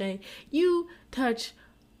Milaje, you touch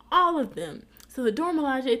all of them. So the Dora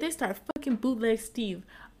Milaje, they start fucking Bootleg Steve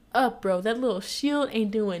up, bro. That little shield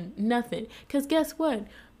ain't doing nothing. Because guess what?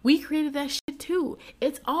 We created that shit too.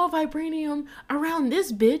 It's all vibranium around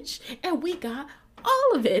this bitch, and we got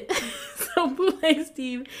all of it. So Bootleg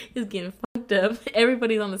Steve is getting fucked up.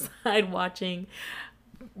 Everybody's on the side watching.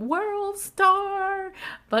 World star.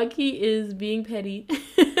 Bucky is being petty.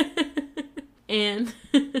 And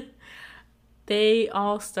they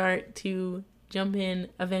all start to jump in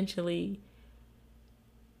eventually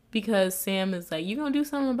because Sam is like, you gonna do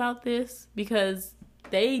something about this? Because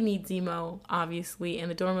they need Zemo, obviously,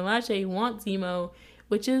 and the Dora Milaje want Zemo,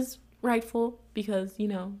 which is rightful because, you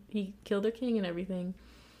know, he killed their king and everything.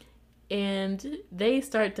 And they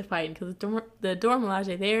start to fight because the Dora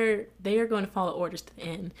Milaje, they are going to follow orders to the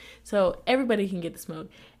end. So everybody can get the smoke.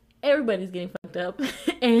 Everybody's getting fucked up.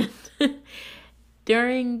 And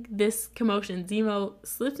during this commotion, Zemo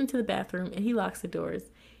slips into the bathroom and he locks the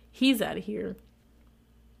doors. He's out of here.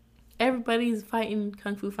 Everybody's fighting,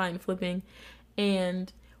 kung fu fighting, flipping.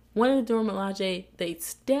 And one of the Dora Milaje,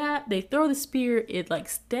 they throw the spear. It like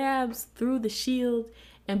stabs through the shield.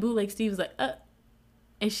 And Bootleg Steve's like,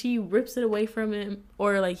 and she rips it away from him,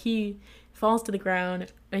 or like he falls to the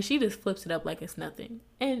ground, and she just flips it up like it's nothing.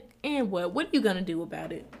 And what? What are you gonna do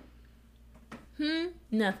about it?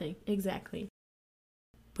 Nothing. Exactly.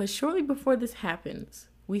 But shortly before this happens,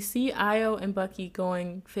 we see Io and Bucky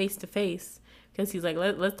going face to face because he's like,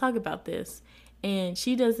 let's talk about this. And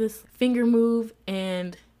she does this finger move,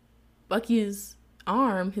 and Bucky's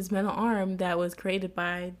arm, his metal arm that was created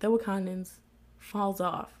by the Wakandans, falls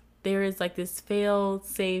off. There is like this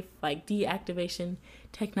fail-safe like deactivation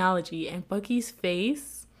technology, and Bucky's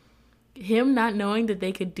face, him not knowing that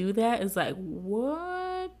they could do that, is like,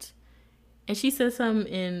 what? And she says something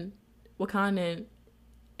in Wakandan,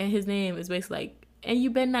 and his name is basically like, and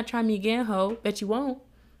you better not try me again, ho. Bet you won't.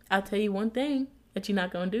 I'll tell you one thing that you're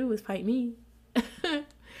not gonna do is fight me.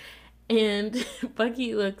 And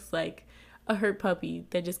Bucky looks like a hurt puppy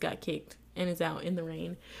that just got kicked and is out in the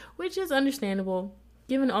rain, which is understandable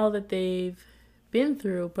given all that they've been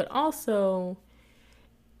through, but also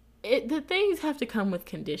the things have to come with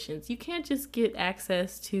conditions. You can't just get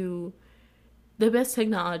access to the best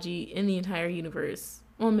technology in the entire universe,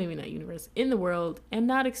 well, maybe not universe, in the world, and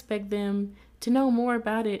not expect them to know more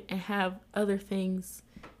about it and have other things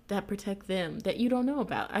that protect them that you don't know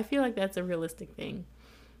about. I feel like that's a realistic thing.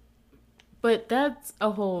 But that's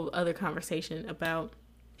a whole other conversation about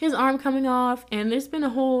his arm coming off, and there's been a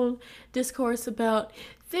whole discourse about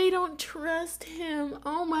they don't trust him.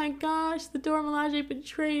 Oh my gosh, the Dora Milaje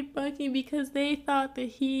betrayed Bucky because they thought that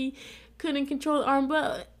he couldn't control the arm.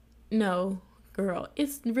 But no, girl,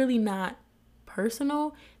 it's really not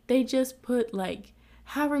personal. They just put like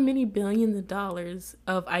however many billions of dollars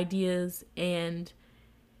of ideas and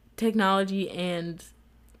technology and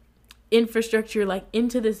infrastructure like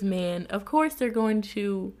into this man. Of course they're going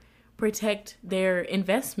to protect their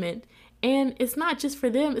investment, And it's not just for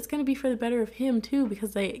them, it's going to be for the better of him too,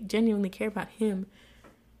 because they genuinely care about him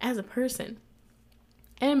as a person.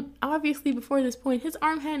 And obviously before this point, his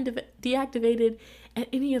arm hadn't deactivated at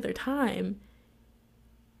any other time.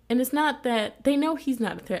 And it's not that they know he's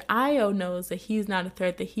not a threat. Io knows that he's not a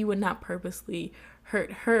threat, that he would not purposely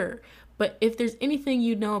hurt her. But if there's anything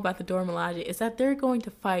you know about the Dora Milaje, it's that they're going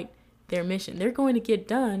to fight their mission. They're going to get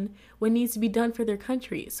done what needs to be done for their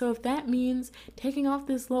country. So if that means taking off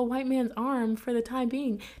this little white man's arm for the time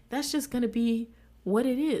being, that's just going to be what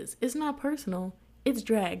it is. It's not personal. It's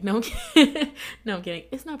drag. No, no, I'm kidding.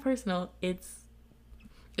 It's not personal. It's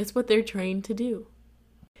what they're trained to do.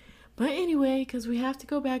 But anyway, because we have to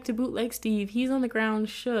go back to Bootleg Steve, he's on the ground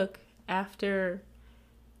shook after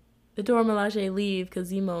the Dora Milaje leave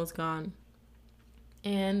because Zemo's gone.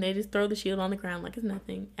 And they just throw the shield on the ground like it's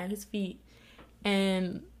nothing at his feet.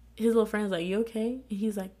 And his little friend's like, you okay? And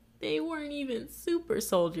he's like, they weren't even super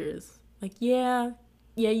soldiers. Like, yeah,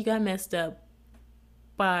 you got messed up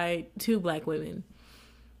by 2 black women.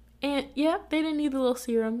 And yeah, they didn't need the little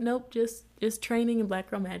serum. Nope, just training in black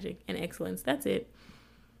girl magic and excellence. That's it.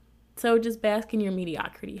 So just bask in your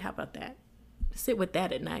mediocrity. How about that? Sit with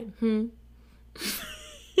that at night.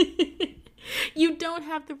 You don't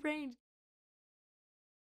have the range.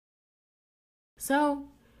 So,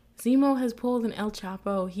 Zemo has pulled an El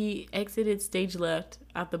Chapo. He exited stage left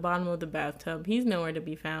out the bottom of the bathtub. He's nowhere to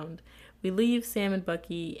be found. We leave Sam and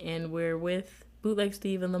Bucky, and we're with Bootleg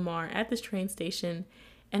Steve and Lamar at this train station,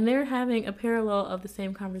 and they're having a parallel of the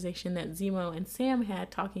same conversation that Zemo and Sam had,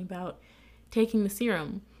 talking about taking the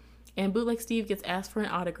serum. And Bootleg Steve gets asked for an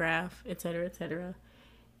autograph, etc., etc.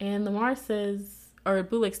 And Lamar says, or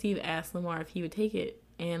Bootleg Steve asks Lamar if he would take it,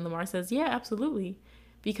 and Lamar says, yeah, absolutely,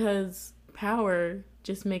 because power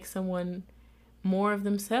just makes someone more of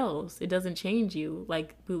themselves. It doesn't change you.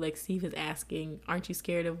 Like Bootleg Steve is asking, aren't you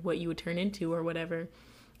scared of what you would turn into or whatever?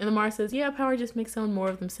 And Lamar says, yeah, power just makes someone more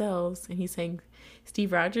of themselves. And he's saying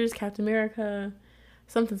Steve Rogers, Captain America,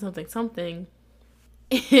 something, something, something.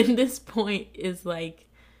 And this point is like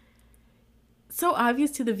so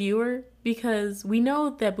obvious to the viewer, because we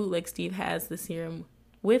know that Bootleg Steve has the serum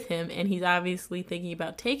with him and he's obviously thinking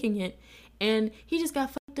about taking it. And he just got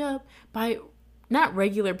fucked up by not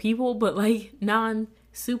regular people, but like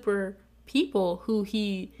non-super people who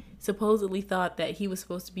he supposedly thought that he was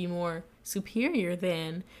supposed to be more superior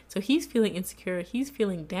than. So he's feeling insecure, he's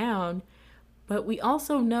feeling down. But we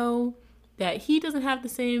also know that he doesn't have the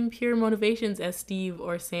same pure motivations as Steve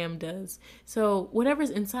or Sam does. So whatever's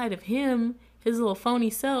inside of him, his little phony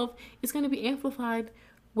self, is going to be amplified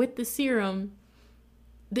with the serum.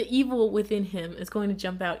 The evil within him is going to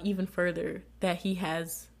jump out even further, that he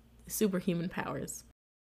has superhuman powers.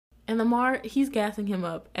 And Lamar, he's gassing him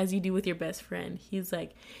up, as you do with your best friend. He's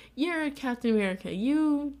like, you're Captain America.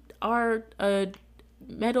 You are a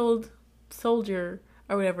medaled soldier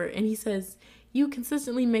or whatever. And he says, you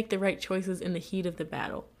consistently make the right choices in the heat of the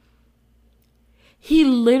battle. He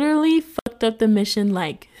literally fucked up the mission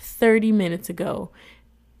like 30 minutes ago.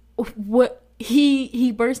 What?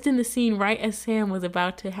 He burst in the scene right as Sam was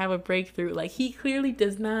about to have a breakthrough. Like, he clearly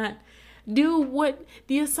does not do what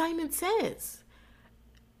the assignment says.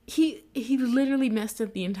 He literally messed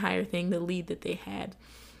up the entire thing, the lead that they had.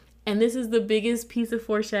 And this is the biggest piece of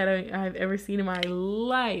foreshadowing I've ever seen in my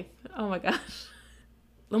life. Oh my gosh.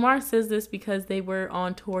 Lamar says this because they were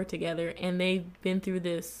on tour together and they've been through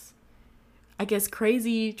this, I guess,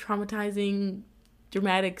 crazy, traumatizing,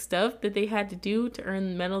 dramatic stuff that they had to do to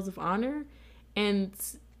earn medals of honor. And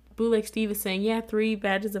Bootleg Steve is saying, yeah, 3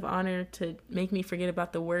 badges of honor to make me forget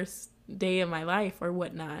about the worst day of my life or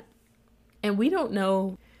whatnot. And we don't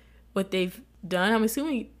know what they've done. I'm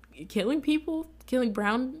assuming killing people, killing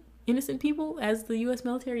brown innocent people, as the U.S.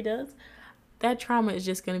 military does. That trauma is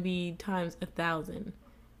just going to be times 1,000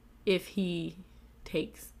 if he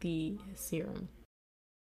takes the serum.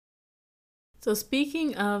 So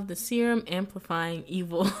speaking of the serum amplifying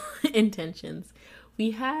evil intentions,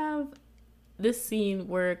 we have this scene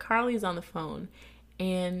where Carly's on the phone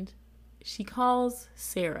and she calls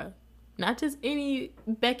Sarah. Not just any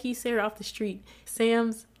Becky Sarah off the street,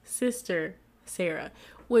 Sam's sister Sarah,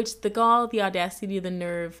 which the gall, the audacity, the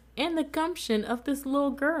nerve, and the gumption of this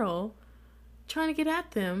little girl trying to get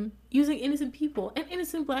at them using innocent people and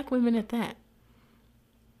innocent black women at that.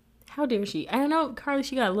 How dare she? I don't know, Carly,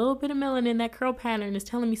 she got a little bit of melanin. That curl pattern is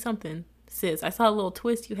telling me something. Sis, I saw a little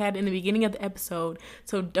twist you had in the beginning of the episode,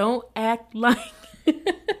 so don't act like...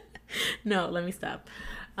 No, let me stop.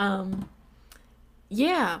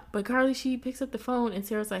 Yeah, but Carly, she picks up the phone and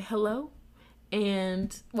Sarah's like, hello?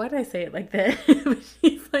 And why did I say it like that?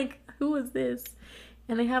 She's like, who is this?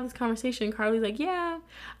 And they have this conversation. Carly's like, yeah,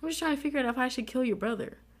 I'm just trying to figure out if I should kill your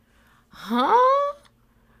brother. Huh?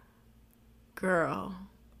 Girl.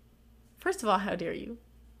 First of all, how dare you?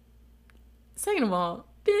 Second of all,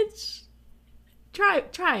 bitch, try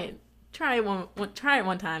it. Try it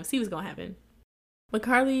one time. See what's gonna happen. But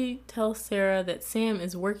Carly tells Sarah that Sam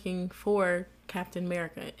is working for Captain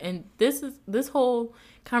America, and this whole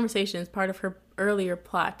conversation is part of her earlier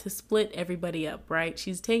plot to split everybody up. Right?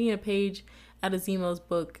 She's taking a page out of Zemo's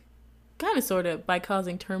book, kind of sort of, by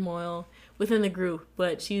causing turmoil within the group,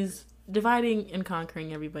 but she's dividing and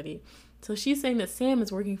conquering everybody. So she's saying that Sam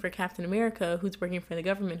is working for Captain America, who's working for the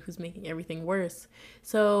government, who's making everything worse.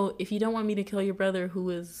 So if you don't want me to kill your brother who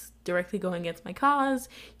is directly going against my cause,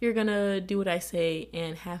 you're gonna do what I say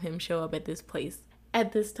and have him show up at this place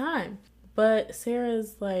at this time. But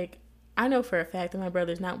Sarah's like, I know for a fact that my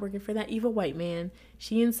brother's not working for that evil white man.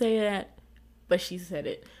 She didn't say that, but she said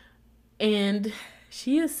it. And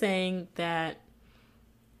she is saying that,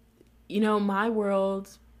 my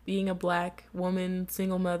world, being a black woman,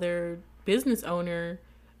 single mother, business owner,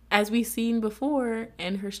 as we've seen before,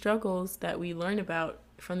 and her struggles that we learn about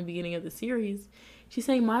from the beginning of the series, she's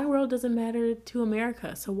saying my world doesn't matter to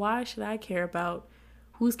America, so why should I care about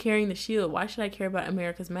who's carrying the shield? Why should I care about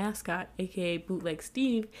America's mascot, aka Bootleg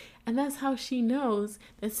Steve? And that's how she knows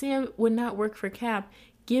that Sam would not work for Cap,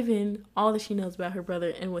 given all that she knows about her brother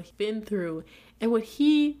and what he's been through and what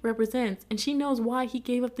he represents. And she knows why he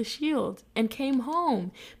gave up the shield and came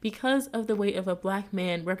home, because of the weight of a black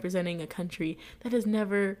man representing a country that has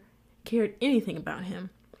never cared anything about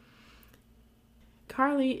him.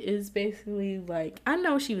 Carly is basically like, I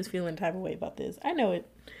know she was feeling type of way about this. I know it.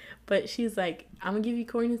 But she's like, I'm going to give you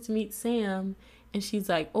coordinates to meet Sam. And she's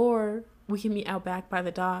like, or we can meet out back by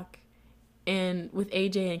the dock and with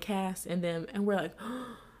AJ and Cass and them. And we're like,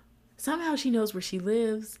 oh, somehow she knows where she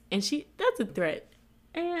lives. And that's a threat.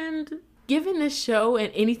 And given this show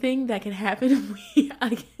and anything that could happen to me,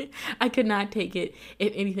 I could not take it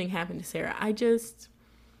if anything happened to Sarah.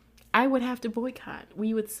 I would have to boycott.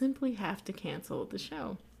 We would simply have to cancel the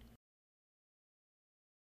show.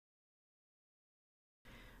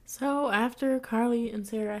 So after Carly and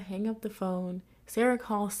Sarah hang up the phone, Sarah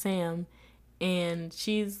calls Sam, and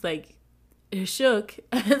she's like shook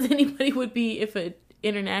as anybody would be if an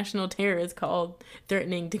international terrorist called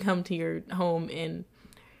threatening to come to your home and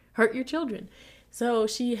hurt your children. So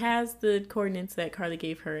she has the coordinates that Carly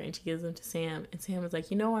gave her, and she gives them to Sam. And Sam is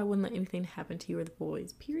like, I wouldn't let anything happen to you or the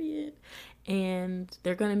boys, period. And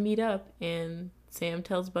they're going to meet up, and Sam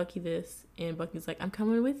tells Bucky this, and Bucky's like, I'm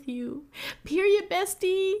coming with you. Period,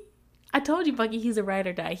 bestie. I told you, Bucky, he's a ride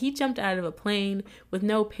or die. He jumped out of a plane with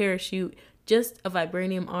no parachute, just a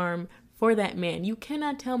vibranium arm for that man. You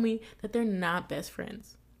cannot tell me that they're not best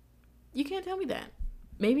friends. You can't tell me that.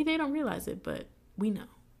 Maybe they don't realize it, but we know.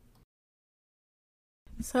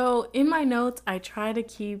 So in my notes, I try to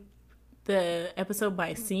keep the episode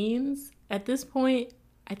by scenes. At this point,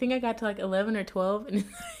 I think I got to like 11 or 12 and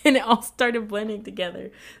it all started blending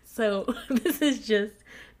together. So this is just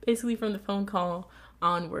basically from the phone call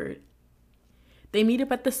onward. They meet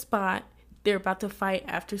up at the spot. They're about to fight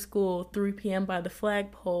after school, 3 p.m. by the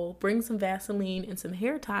flagpole. Bring some Vaseline and some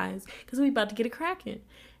hair ties because we're about to get it cracking.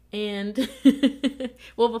 And,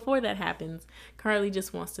 well, before that happens, Carly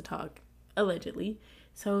just wants to talk, allegedly.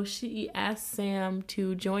 So she asks Sam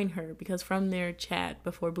to join her because from their chat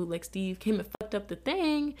before Bootleg Steve came and fucked up the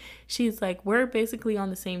thing, she's like, we're basically on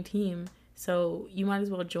the same team, so you might as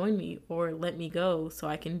well join me or let me go so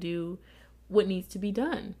I can do what needs to be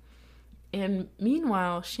done. And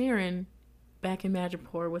meanwhile, Sharon, back in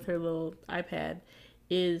Madripoor with her little iPad,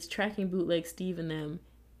 is tracking Bootleg Steve and them,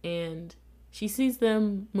 and she sees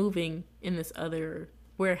them moving in this other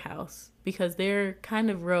warehouse because they're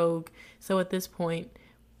kind of rogue. So at this point,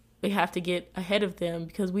 we have to get ahead of them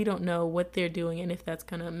because we don't know what they're doing and if that's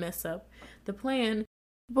going to mess up the plan.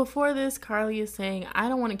 Before this, Carly is saying, I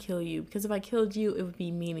don't want to kill you because if I killed you, it would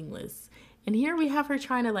be meaningless. And here we have her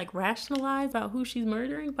trying to like rationalize about who she's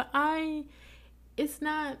murdering, but it's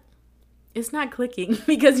not clicking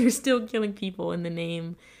because you're still killing people in the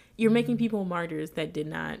name. You're making people martyrs that did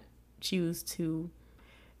not choose to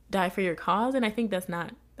die for your cause. And I think that's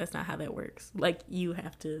not how that works. Like, you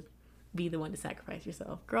have to be the one to sacrifice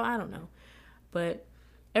yourself. Girl, I don't know. But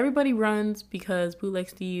everybody runs because Bootleg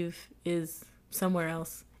Steve is somewhere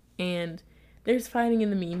else. And there's fighting in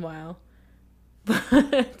the meanwhile.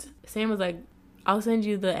 But Sam was like, I'll send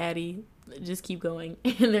you the Addy. Just keep going.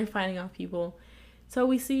 And they're fighting off people. So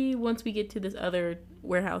we see, once we get to this other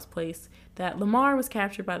warehouse place, that Lamar was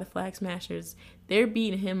captured by the Flag Smashers. They're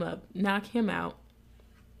beating him up, knock him out.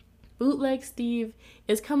 Bootleg Steve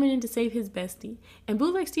is coming in to save his bestie. And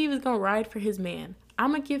Bootleg Steve is going to ride for his man. I'm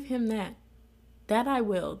going to give him that. That I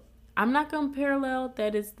will. I'm not going to parallel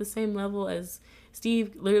that it's the same level as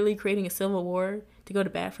Steve literally creating a civil war to go to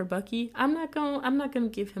bat for Bucky. I'm not going to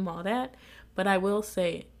give him all that, but I will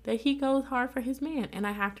say that he goes hard for his man, and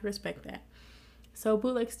I have to respect that. So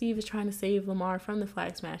Bootleg Steve is trying to save Lamar from the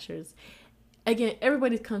Flag Smashers. Again,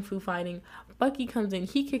 everybody's kung fu fighting. Bucky comes in,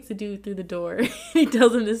 he kicks a dude through the door, and he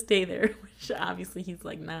tells him to stay there, which obviously he's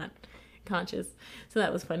like not conscious. So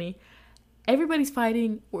that was funny. Everybody's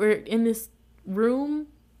fighting. We're in this room,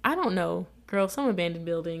 I don't know, girl, some abandoned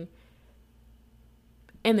building,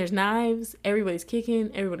 and there's knives. Everybody's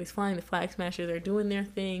kicking, everybody's flying. The Flag Smashers are doing their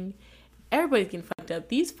thing. Everybody's getting fucked up.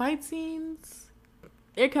 These fight scenes,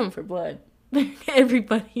 they're coming for blood.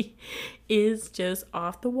 Everybody is just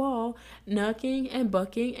off the wall, knucking and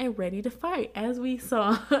bucking and ready to fight. As we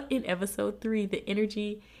saw in episode 3, the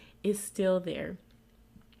energy is still there.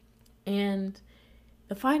 And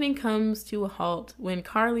the fighting comes to a halt when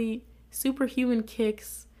Carly superhuman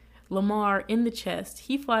kicks Lamar in the chest.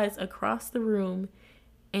 He flies across the room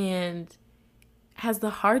and has the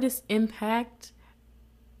hardest impact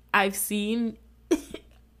I've seen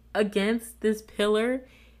against this pillar.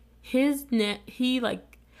 His net,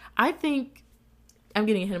 I think I'm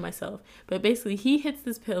getting ahead of myself, but basically he hits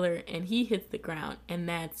this pillar and he hits the ground, and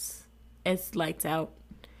it's lights out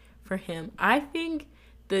for him. I think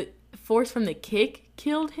the force from the kick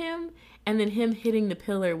killed him, and then him hitting the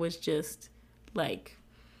pillar was just like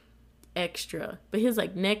extra. But his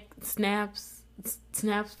like neck snaps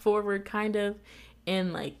forward kind of,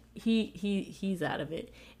 and like he's out of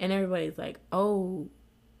it, and everybody's like, oh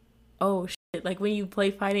shit. Like when you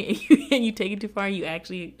play fighting and you take it too far, you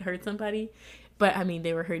actually hurt somebody. But I mean,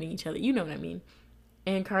 they were hurting each other, you know what I mean.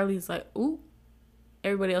 And Carly's like, ooh.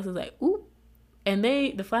 Everybody else is like, ooh. And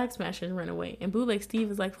the Flag Smashers run away, and Bootleg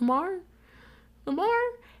Steve is like, Lamar,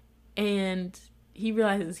 and he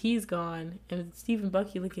realizes he's gone, and Steve and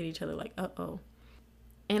Bucky look at each other like, uh-oh.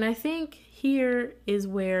 And I think here is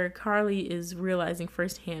where Carly is realizing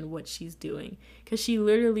firsthand what she's doing, because she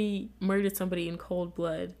literally murdered somebody in cold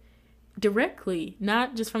blood directly,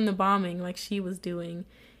 not just from the bombing like she was doing.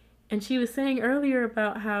 And she was saying earlier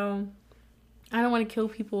about how I don't want to kill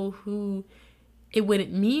people who it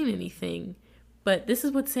wouldn't mean anything. But this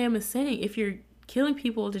is what Sam is saying. If you're killing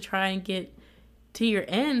people to try and get to your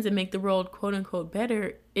ends and make the world quote unquote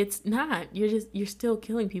better, it's not. You're still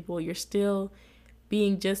killing people. You're still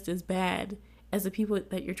being just as bad as the people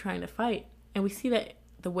that you're trying to fight. And we see that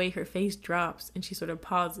the way her face drops and she sort of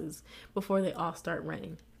pauses before they all start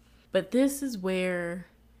running. But this is where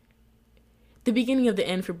the beginning of the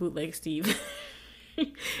end for Bootleg Steve.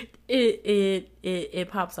 it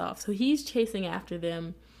pops off. So he's chasing after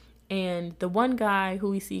them, and the one guy who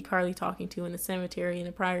we see Carly talking to in the cemetery in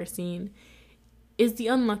the prior scene is the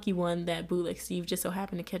unlucky one that Bootleg Steve just so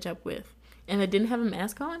happened to catch up with, and that didn't have a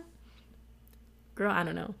mask on. Girl, I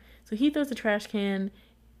don't know. So he throws the trash can,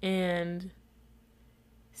 and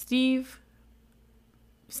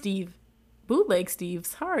Bootleg Steve,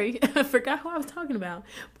 sorry, I forgot who I was talking about.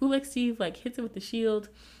 Bootleg Steve like hits it with the shield,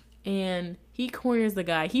 and he corners the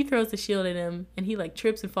guy. He throws the shield at him, and he like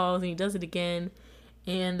trips and falls, and he does it again.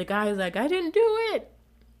 And the guy is like, I didn't do it.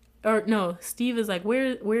 Or no, Steve is like,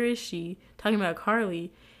 where is she? Talking about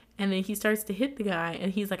Carly. And then he starts to hit the guy,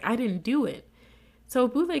 and he's like, I didn't do it. So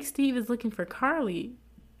Bootleg Steve is looking for Carly.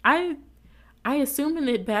 I assume in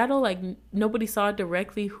the battle, like nobody saw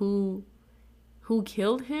directly who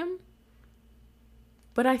killed him.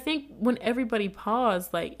 But I think when everybody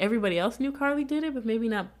paused, like everybody else knew Carly did it, but maybe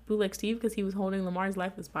not Bootleg Steve because he was holding Lamar's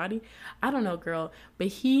lifeless body. I don't know, girl.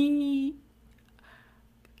 But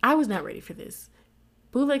I was not ready for this.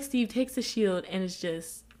 Bootleg Steve takes the shield and is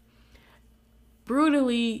just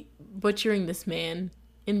brutally butchering this man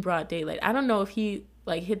in broad daylight. I don't know if he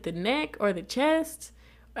like hit the neck or the chest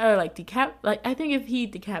or like I think if he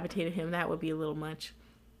decapitated him, that would be a little much.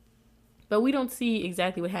 But we don't see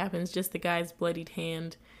exactly what happens, just the guy's bloodied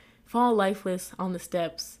hand fall lifeless on the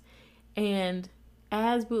steps. And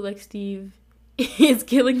as Bootleg Steve is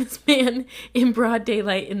killing this man in broad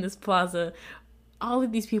daylight in this plaza, all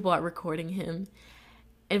of these people are recording him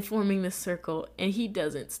and forming this circle, and he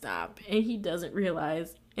doesn't stop, and he doesn't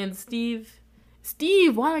realize. And Steve,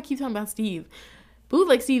 why do I keep talking about Steve?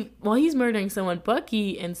 Bootleg Steve, while he's murdering someone,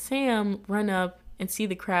 Bucky and Sam run up and see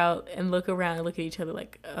the crowd and look around and look at each other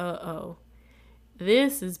like, uh-oh,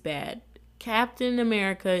 this is bad. Captain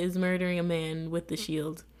America is murdering a man with the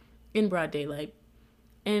shield in broad daylight,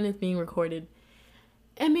 and it's being recorded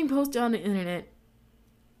and being posted on the internet.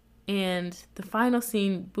 And the final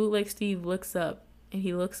scene, Bootleg Steve looks up and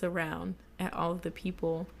he looks around at all of the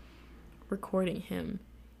people recording him,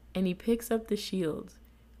 and he picks up the shield,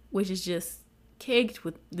 which is just caked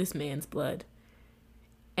with this man's blood,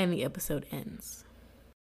 and the episode ends.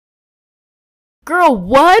 Girl,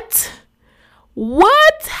 what?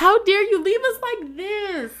 What? How dare you leave us like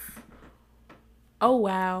this? Oh,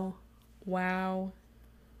 wow. Wow.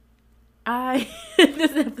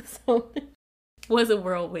 This episode was a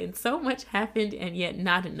whirlwind. So much happened and yet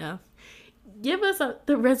not enough. Give us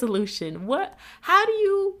the resolution. Where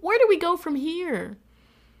do we go from here?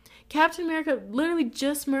 Captain America literally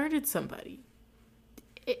just murdered somebody.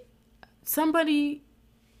 Somebody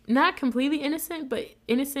not completely innocent, but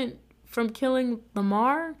innocent from killing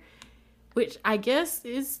Lamar, which I guess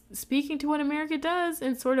is speaking to what America does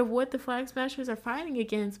and sort of what the Flag Smashers are fighting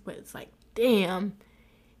against. But it's like, damn,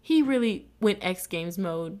 he really went X Games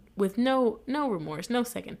mode with no remorse, no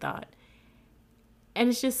second thought. And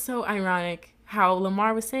it's just so ironic how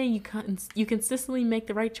Lamar was saying you consistently make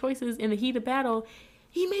the right choices in the heat of battle.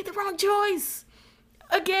 He made the wrong choice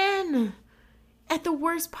again at the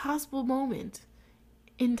worst possible moment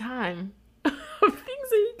in time. Things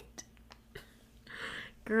that he could do.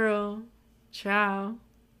 Girl, child,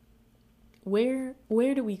 where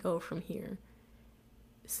do we go from here?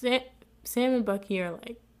 Sam and Bucky are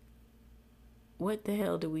like, what the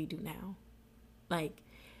hell do we do now? Like,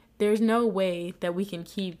 there's no way that we can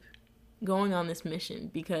keep going on this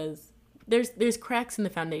mission because there's cracks in the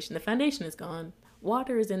foundation. The foundation is gone.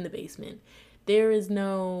 Water is in the basement. There is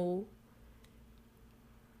the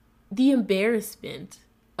embarrassment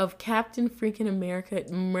of Captain freaking America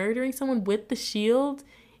murdering someone with the shield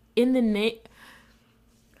in the name.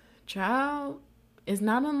 Child, is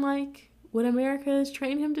not unlike what America has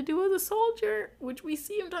trained him to do as a soldier, which we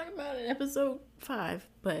see him talking about in episode 5,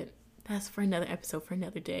 but that's for another episode, for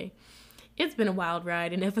another day. It's been a wild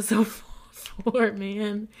ride in episode 4,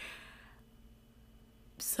 man.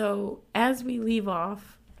 So, as we leave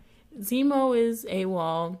off, Zemo is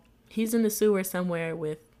AWOL. He's in the sewer somewhere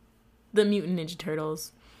with the Mutant Ninja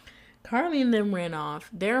Turtles. Carly and them ran off.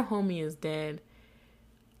 Their homie is dead.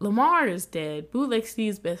 Lamar is dead. Bootleg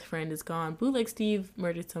Steve's best friend is gone. Bootleg Steve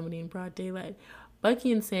murdered somebody in broad daylight.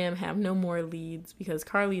 Bucky and Sam have no more leads because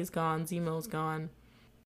Carly is gone. Zemo's gone.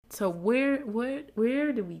 So where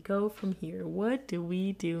do we go from here? What do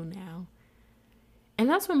we do now? And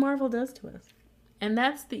that's what Marvel does to us. And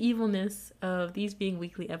that's the evilness of these being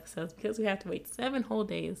weekly episodes, because we have to wait 7 whole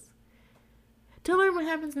days to learn what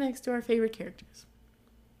happens next to our favorite characters.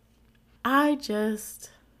 I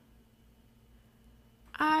just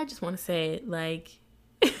want to say, like,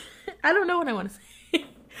 I don't know what I want to say.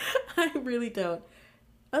 I really don't.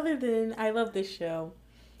 Other than I love this show.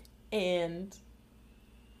 And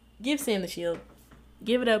give Sam the shield.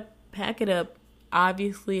 Give it up. Pack it up.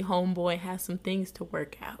 Obviously, homeboy has some things to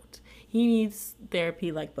work out. He needs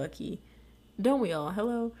therapy like Bucky. Don't we all?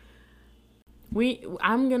 Hello? I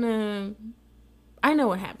know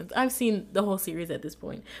what happens. I've seen the whole series at this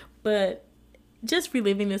point. But just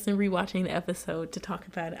reliving this and rewatching the episode to talk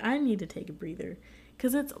about it, I need to take a breather.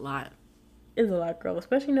 Because it's a lot. It's a lot, girl.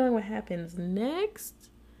 Especially knowing what happens next.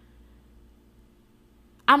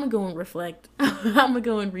 I'm going to go and reflect. I'm going to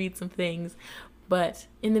go and read some things. But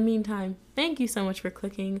in the meantime, thank you so much for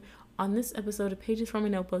clicking on this episode of Pages from My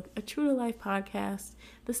Notebook, a true to life podcast,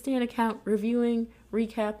 the Stan account reviewing,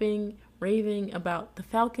 recapping, raving about the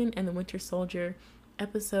Falcon and the Winter Soldier,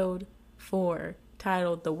 episode 4,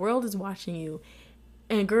 titled The World is Watching You.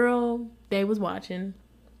 And girl, they was watching.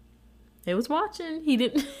 They was watching. He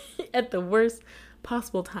didn't at the worst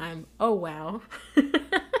possible time. Oh, wow.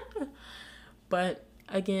 But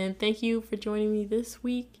again, thank you for joining me this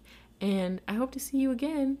week. And I hope to see you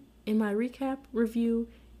again in my recap, review,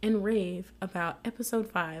 and rave about episode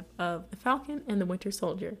 5 of The Falcon and the Winter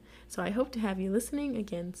Soldier. So I hope to have you listening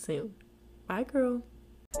again soon. Bye, girl.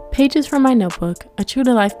 Pages from My Notebook, a true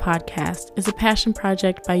to life podcast, is a passion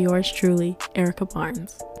project by yours truly, Erica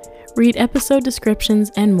Barnes. Read episode descriptions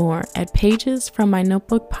and more at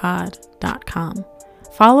pagesfrommynotebookpod.com.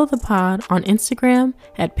 Follow the pod on Instagram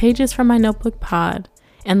at pagesfrommynotebookpod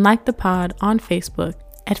and like the pod on Facebook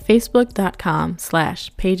at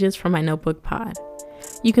facebook.com/pagesfrommynotebookpod.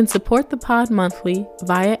 You can support the pod monthly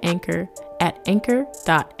via Anchor at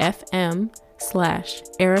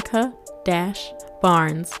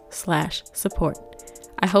anchor.fm/Erica-Barnes/support.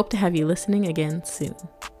 I hope to have you listening again soon.